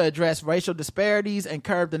order to address racial disparities and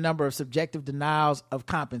curb the number of subjective denials of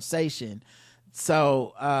compensation.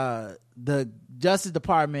 So the Justice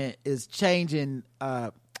Department is changing,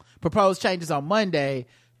 proposed changes on Monday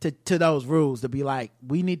to those rules to be like,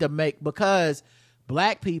 we need to make, because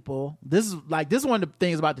black people, this is one of the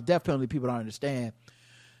things about the death penalty people don't understand.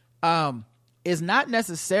 It's not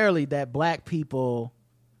necessarily that black people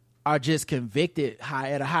are just convicted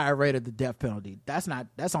at a higher rate of the death penalty.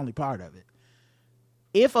 That's only part of it.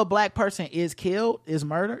 If a black person is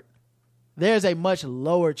murdered, there's a much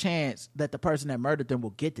lower chance that the person that murdered them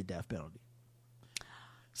will get the death penalty.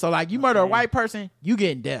 So like you murder a white person, you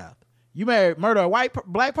getting death. You murder a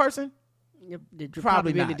black person, The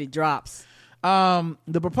Probably probability not. drops.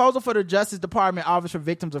 The proposal for the Justice Department Office for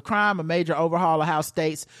Victims of Crime, a major overhaul of how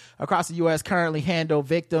states across the U.S. currently handle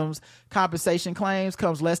victims' compensation claims,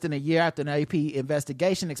 comes less than a year after an AP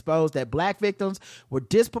investigation exposed that black victims were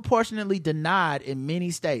disproportionately denied in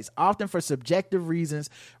many states, often for subjective reasons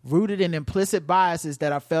rooted in implicit biases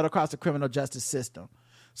that are felt across the criminal justice system.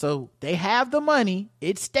 So they have the money,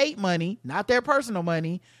 it's state money, not their personal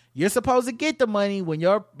money. You're supposed to get the money when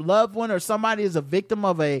your loved one or somebody is a victim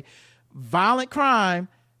of a violent crime,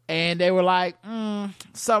 and they were like,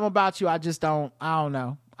 something about you, I don't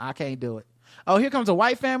know, I can't do it. Oh, here comes a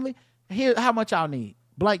white family, here, how much y'all need?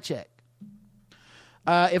 Blank check.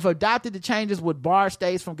 If adopted, the changes would bar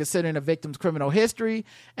states from considering a victim's criminal history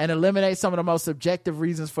and eliminate some of the most subjective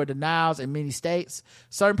reasons for denials in many states.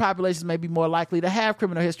 Certain populations may be more likely to have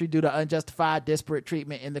criminal history due to unjustified disparate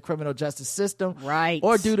treatment in the criminal justice system, Right.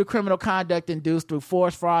 or due to criminal conduct induced through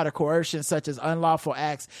force, fraud, or coercion, such as unlawful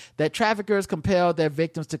acts that traffickers compel their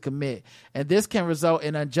victims to commit. And this can result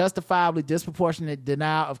in unjustifiably disproportionate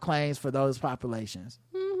denial of claims for those populations.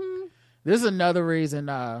 This is another reason,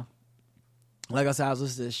 like I said, I was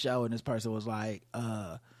listening to this show and this person was like,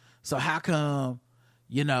 so how come,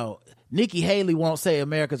 Nikki Haley won't say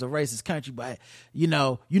America's a racist country, but you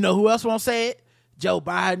know who else won't say it? Joe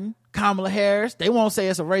Biden, Kamala Harris, they won't say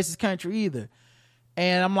it's a racist country either.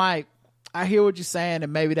 And I'm like, I hear what you're saying,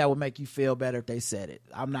 and maybe that would make you feel better if they said it.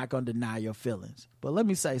 I'm not going to deny your feelings. But let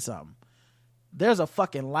me say something. There's a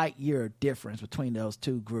fucking light year difference between those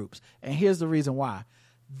two groups. And here's the reason why.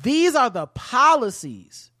 These are the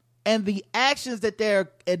policies and the actions that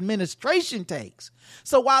their administration takes.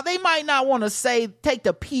 So while they might not want to take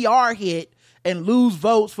the PR hit and lose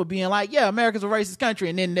votes for being like, yeah, America's a racist country,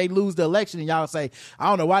 and then they lose the election and y'all say, I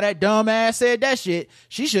don't know why that dumb ass said that shit.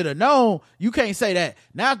 She should have known. You can't say that.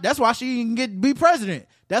 Now that's why she can be president.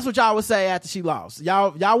 That's what y'all would say after she lost.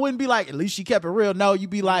 Y'all wouldn't be like, at least she kept it real. No,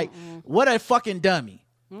 you'd be like, what a fucking dummy.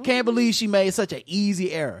 Can't believe she made such an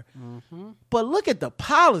easy error. But look at the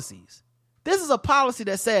policies. This is a policy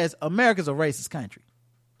that says America's a racist country.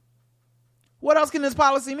 What else can this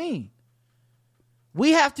policy mean?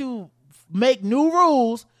 We have to make new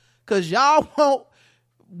rules because y'all won't,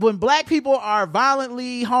 when black people are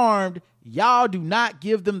violently harmed, y'all do not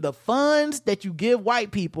give them the funds that you give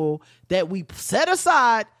white people that we set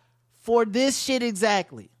aside for this shit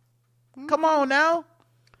exactly. Come on now.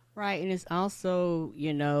 Right, and it's also,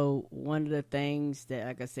 one of the things that,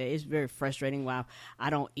 like I said, it's very frustrating why I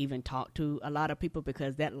don't even talk to a lot of people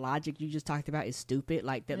because that logic you just talked about is stupid.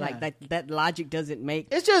 Like that, Yeah. that logic doesn't make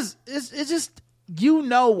It's just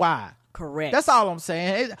why. correct. That's all I'm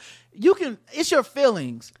saying. It's your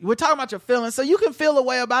feelings. We're talking about your feelings, so you can feel a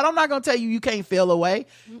way about it. I'm not going to tell you can't feel a way.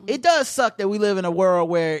 It does suck that we live in a world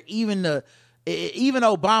where even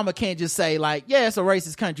Obama can't just say like, yeah, it's a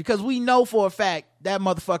racist country, because we know for a fact that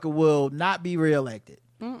motherfucker will not be reelected.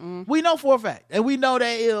 We know for a fact, and we know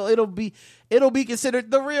that it'll be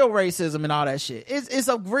considered the real racism and all that shit. It's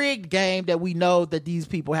a rigged game that we know that these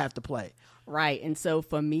people have to play. Right, and so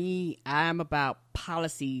for me, I'm about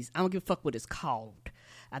policies. I don't give a fuck what it's called.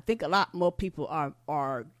 I think a lot more people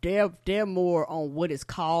are they're more on what it's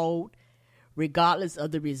called, regardless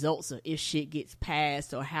of the results of if shit gets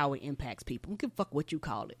passed or how it impacts people. I don't give a fuck what you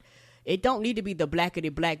call it. It don't need to be the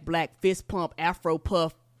blackity black fist pump Afro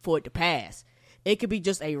puff for it to pass. It could be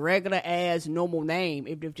just a regular ass normal name.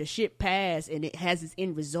 If the shit passed and it has its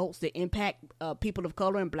end results that impact people of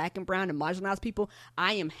color and black and brown and marginalized people,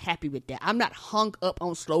 I am happy with that. I'm not hung up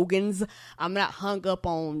on slogans. I'm not hung up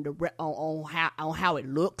on on how it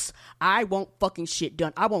looks. I want fucking shit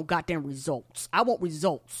done. I want goddamn results. I want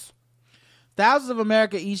results. Thousands of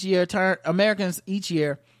Americans each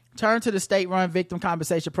year turn to the state-run victim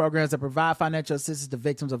compensation programs that provide financial assistance to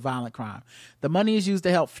victims of violent crime. The money is used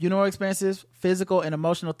to help funeral expenses, physical and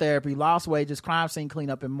emotional therapy, lost wages, crime scene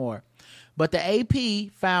cleanup, and more. But the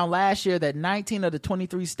AP found last year that 19 of the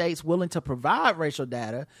 23 states willing to provide racial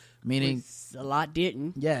data, meaning a lot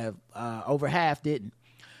didn't. Yeah, over half didn't.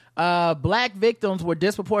 Black victims were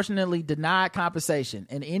disproportionately denied compensation.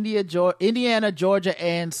 In Indiana, Georgia,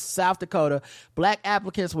 and South Dakota, black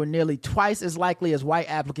applicants were nearly twice as likely as white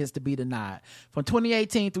applicants to be denied. From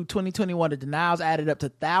 2018 through 2021, the denials added up to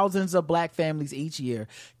thousands of black families each year,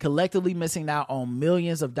 collectively missing out on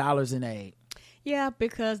millions of dollars in aid. Yeah,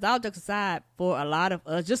 because all jokes aside, for a lot of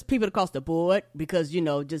us, just people across the board, because,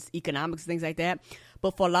 just economics, things like that.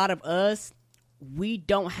 But for a lot of us, we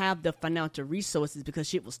don't have the financial resources because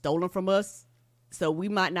shit was stolen from us. So we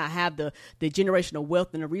might not have the generational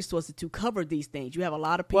wealth and the resources to cover these things. You have a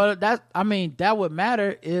lot of people. Well, that would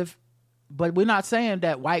matter but we're not saying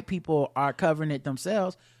that white people are covering it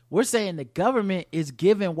themselves. We're saying the government is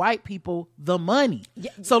giving white people the money. Yeah.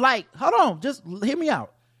 So hold on, just hear me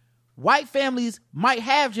out. White families might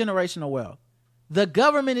have generational wealth. The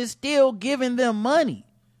government is still giving them money.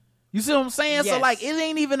 You see what I'm saying? Yes. So it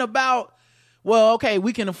ain't even about, well, okay,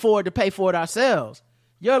 we can afford to pay for it ourselves.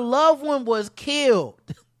 Your loved one was killed,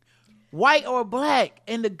 white or black,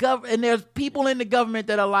 and and there's people in the government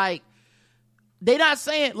that are they're not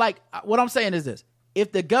saying, what I'm saying is this.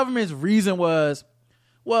 If the government's reason was,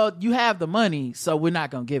 well, you have the money, so we're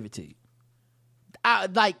not going to give it to you.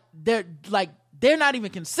 They're not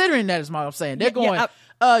even considering that, is what I'm saying. They're going,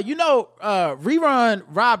 Rerun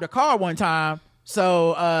robbed a car one time.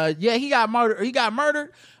 So, he got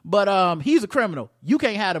murdered, but he's a criminal. You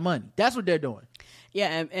can't have the money. That's what they're doing.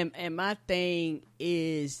 Yeah, and my thing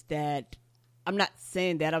is that I'm not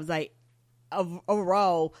saying that. I was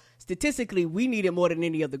overall, statistically, we need it more than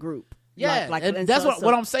any other group. Yeah, and that's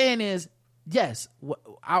what I'm saying is, yes,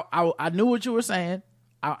 I knew what you were saying.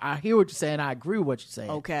 I hear what you're saying. I agree with what you're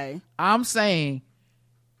saying. Okay. I'm saying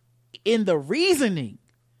in the reasoning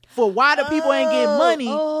for why the people ain't getting money.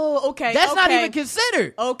 Oh, okay. That's not even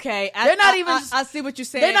considered. Okay. They're not even. I see what you're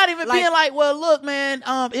saying. They're not even being well, look, man,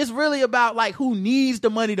 it's really about who needs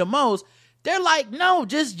the money the most. They're no,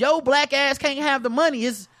 just your black ass can't have the money.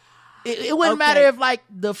 It wouldn't matter if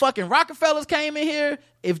the fucking Rockefellers came in here.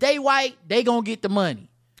 If they white, they gonna get the money.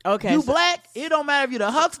 Okay. You black, it don't matter if you're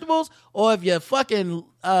the Huxtables or if you're fucking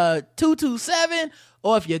 227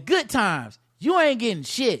 or if you're Good Times. You ain't getting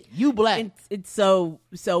shit. You black. And so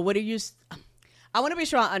what are you? I want to be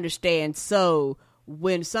sure I understand. So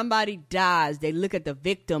when somebody dies, they look at the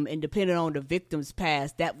victim, and depending on the victim's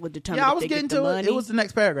past, that would determine. Yeah, I was getting to it. It was the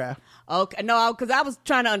next paragraph. Okay, no, because I was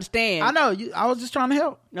trying to understand. I know. I was just trying to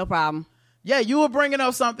help. No problem. Yeah, you were bringing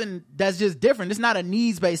up something that's just different. It's not a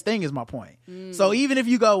needs-based thing, is my point. So even if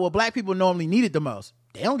you go, well, black people normally need it the most,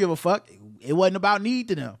 they don't give a fuck. It wasn't about need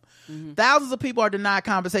to them. Mm-hmm. Thousands of people are denied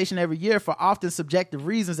compensation every year for often subjective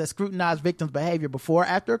reasons that scrutinize victims' behavior before or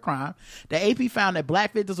after a crime. The AP found that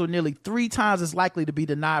black victims were nearly 3 times as likely to be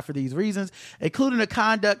denied for these reasons, including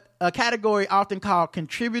a category often called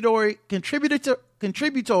contributory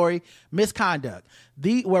misconduct,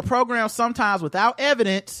 where programs sometimes without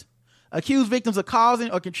evidence accuse victims of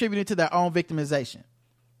causing or contributing to their own victimization.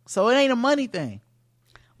 So it ain't a money thing.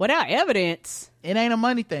 Without evidence? It ain't a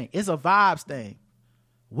money thing. It's a vibes thing.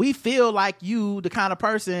 We feel like you the kind of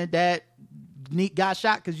person that got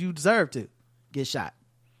shot because you deserve to get shot.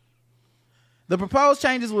 The proposed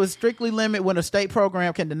changes will strictly limit when a state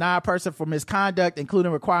program can deny a person for misconduct,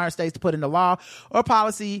 including requiring states to put into law or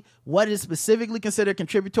policy what is specifically considered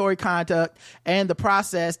contributory conduct and the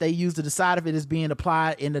process they use to decide if it is being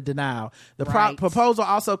applied in the denial. The proposal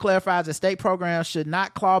also clarifies that state programs should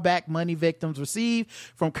not claw back money victims receive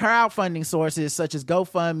from crowdfunding sources such as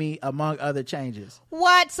GoFundMe, among other changes.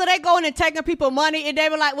 What? So they going and taking people money and they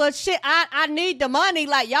were like, well, shit, I need the money.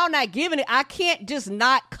 Y'all not giving it. I can't just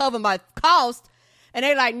not cover my cost. And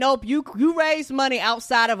they like, nope, you raise money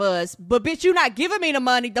outside of us, but bitch, you not giving me the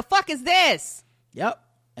money. The fuck is this? Yep.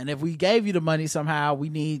 And if we gave you the money somehow, we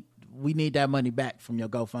need that money back from your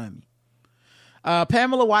GoFundMe.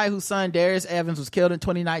 Pamela White, whose son Darius Evans was killed in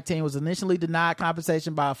 2019, was initially denied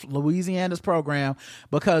compensation by Louisiana's program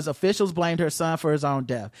because officials blamed her son for his own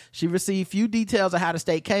death. She received few details of how the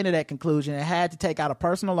state came to that conclusion and had to take out a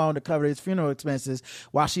personal loan to cover his funeral expenses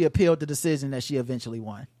while she appealed the decision that she eventually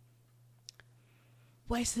won.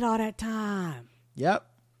 Wasted all that time. Yep.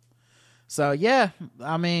 So yeah,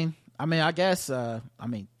 I guess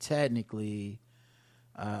technically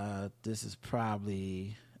this is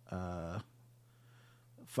probably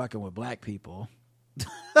fucking with black people.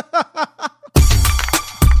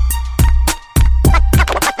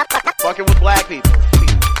 Fucking with black people.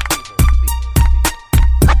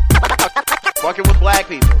 Fucking with black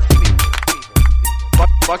people.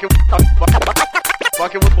 Fucking with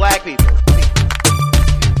black people.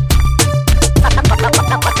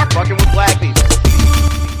 Fucking with black people.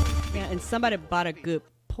 Yeah, and somebody brought a good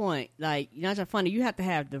point. Like, you know, it's funny. You have to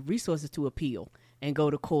have the resources to appeal and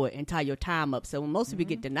go to court and tie your time up. So when most people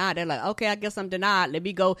get denied, they're like, okay, I guess I'm denied. Let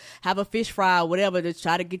me go have a fish fry or whatever to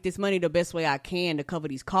try to get this money the best way I can to cover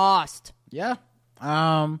these costs. Yeah.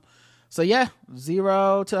 So yeah,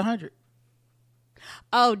 0 to 100.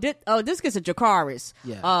 This gets a Jakaris.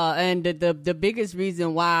 Yeah. And the biggest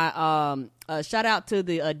reason why, shout out to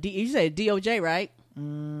the, you say DOJ, right?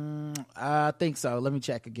 I think so. Let me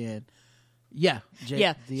check again. Yeah.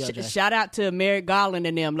 DOJ. Shout out to Merrick Garland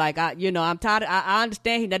and them. Like, I'm tired. I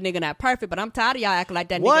understand that nigga not perfect, but I'm tired of y'all acting like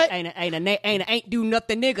that What? nigga ain't do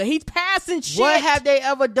nothing nigga. He's passing shit. What have they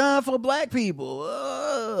ever done for black people?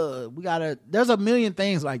 There's a million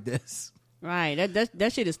things like this. Right.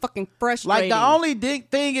 That shit is fucking frustrating. Like, the only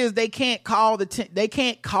thing is they can't call the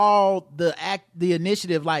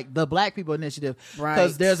initiative like the Black People Initiative, Right.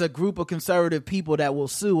 Because there's a group of conservative people that will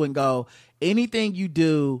sue and go, anything you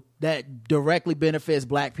do that directly benefits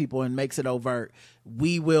black people and makes it overt,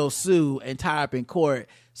 we will sue and tie up in court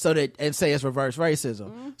and say it's reverse racism.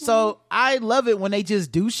 Mm-hmm. So I love it when they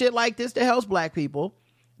just do shit like this that helps black people.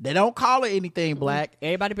 They don't call it anything black.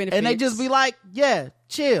 Everybody benefits. And they just be like, yeah,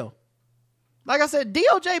 chill. Like I said,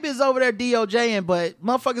 DOJ is over there DOJing, but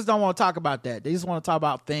motherfuckers don't want to talk about that. They just want to talk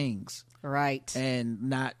about things. Right. And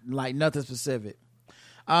not like nothing specific.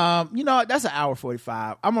 That's an hour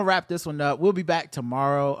 45. I'm gonna wrap this one up. We'll be back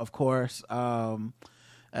tomorrow, of course. And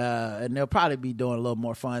they'll probably be doing a little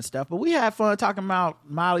more fun stuff. But we had fun talking about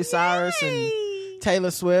Miley Cyrus and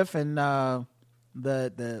Taylor Swift and the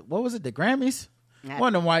what was it? The Grammys?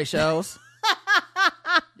 One of them white shows.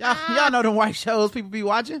 y'all know the white shows people be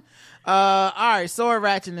watching. All right, sword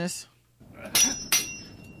ratchetness.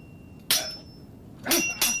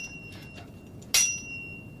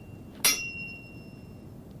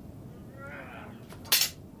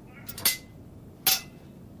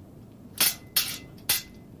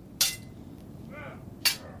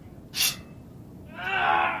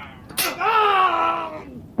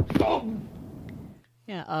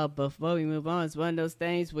 Yeah, before we move on, it's one of those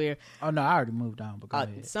things where Oh no, I already moved on, but go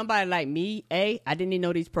ahead. somebody like me, I didn't even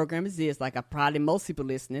know these programs exist, like I probably most people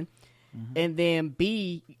listening. Mm-hmm. And then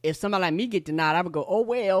B, if somebody like me get denied, I would go, oh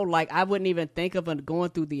well, like I wouldn't even think of going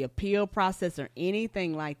through the appeal process or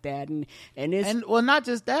anything like that. And well, not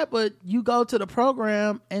just that, but you go to the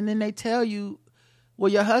program and then they tell you,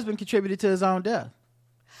 well, your husband contributed to his own death.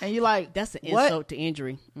 And you're like, that's an what? insult to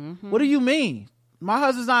injury. Mm-hmm. What do you mean? My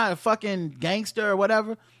husband's not a fucking gangster or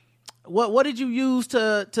whatever. What did you use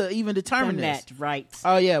to even determine this? That, right.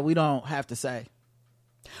 Oh yeah, we don't have to say.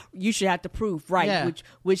 You should have to prove, right? Yeah.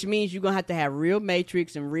 Which means you're gonna have real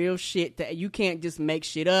matrix and real shit that you can't just make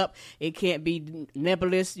shit up. It can't be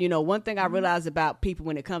nebulous. One thing I realize about people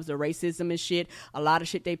when it comes to racism and shit, a lot of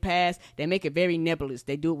shit they pass, they make it very nebulous.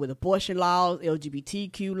 They do it with abortion laws,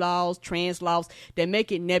 LGBTQ laws, trans laws. They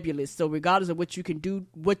make it nebulous. So regardless of what you can do,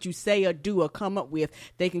 what you say or do or come up with,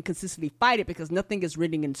 they can consistently fight it because nothing is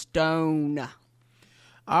written in stone.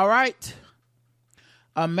 All right.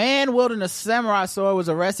 A man wielding a samurai sword was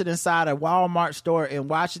arrested inside a Walmart store in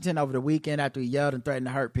Washington over the weekend after he yelled and threatened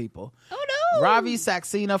to hurt people. Oh no! Ravi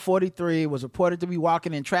Saxena, 43, was reported to be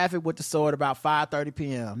walking in traffic with the sword about 5:30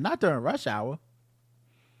 p.m. Not during rush hour.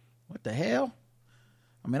 What the hell?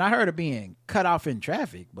 I mean, I heard of being cut off in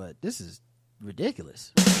traffic, but this is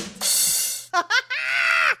ridiculous.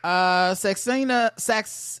 Saxena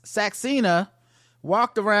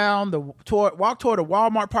walked toward a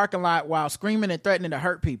Walmart parking lot while screaming and threatening to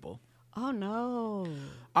hurt people. Oh no.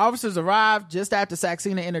 Officers arrived just after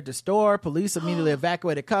Saxena entered the store. Police immediately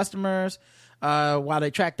evacuated customers while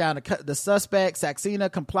they tracked down the suspect.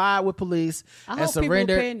 Saxena complied with police I and hope surrendered.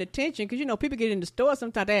 people paying attention because people get in the store.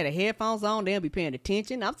 Sometimes they had the headphones on. They'll be paying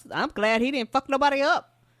attention. I'm glad he didn't fuck nobody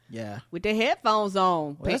up. Yeah, with their headphones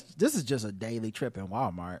on. Well, this is just a daily trip in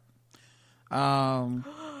Walmart. Oh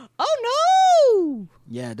no!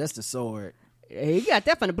 Yeah, that's the sword. He got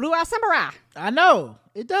that from the Blue Eye Samurai. I know.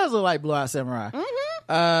 It does look like Blue Eye Samurai.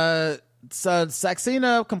 So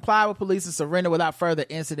Saxena complied with police and surrendered without further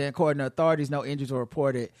incident. According to authorities, no injuries were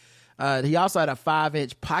reported. He also had a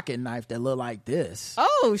 5-inch pocket knife that looked like this.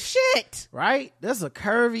 Oh shit! Right? That's a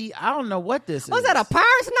curvy. I don't know what this is. Was that a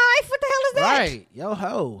pirate's knife? What the hell is that? Right. Yo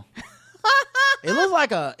ho. It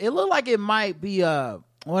looked like it might be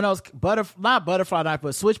one of those not butterfly knife,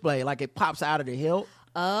 but switchblade. Like it pops out of the hilt.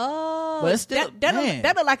 Oh, But it's still,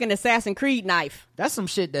 that look like an Assassin's Creed knife. That's some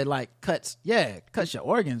shit that like cuts your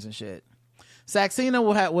organs and shit.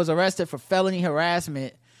 Saxena was arrested for felony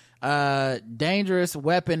harassment, dangerous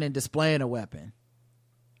weapon, and displaying a weapon.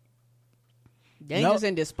 Dangerous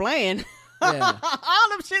and displaying. Yeah. All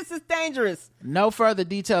them shits is dangerous. No further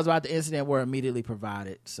details about the incident were immediately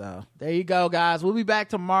provided. So there you go, guys. We'll be back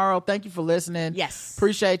tomorrow. Thank you for listening. Yes.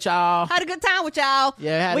 Appreciate y'all. Had a good time with y'all.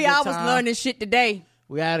 Yeah, had a we good always time. learning shit today.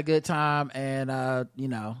 We had a good time, and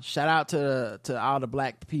shout out to all the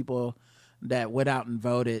black people that went out and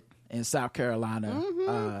voted in South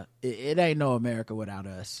Carolina. It ain't no America without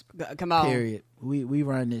us. Come on. Period. We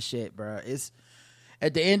run this shit, bro. It's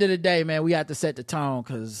at the end of the day, man. We have to set the tone,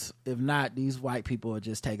 because if not, these white people will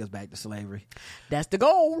just take us back to slavery. That's the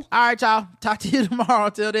goal. All right, y'all. Talk to you tomorrow.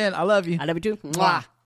 Until then, I love you. I love you too. Mwah.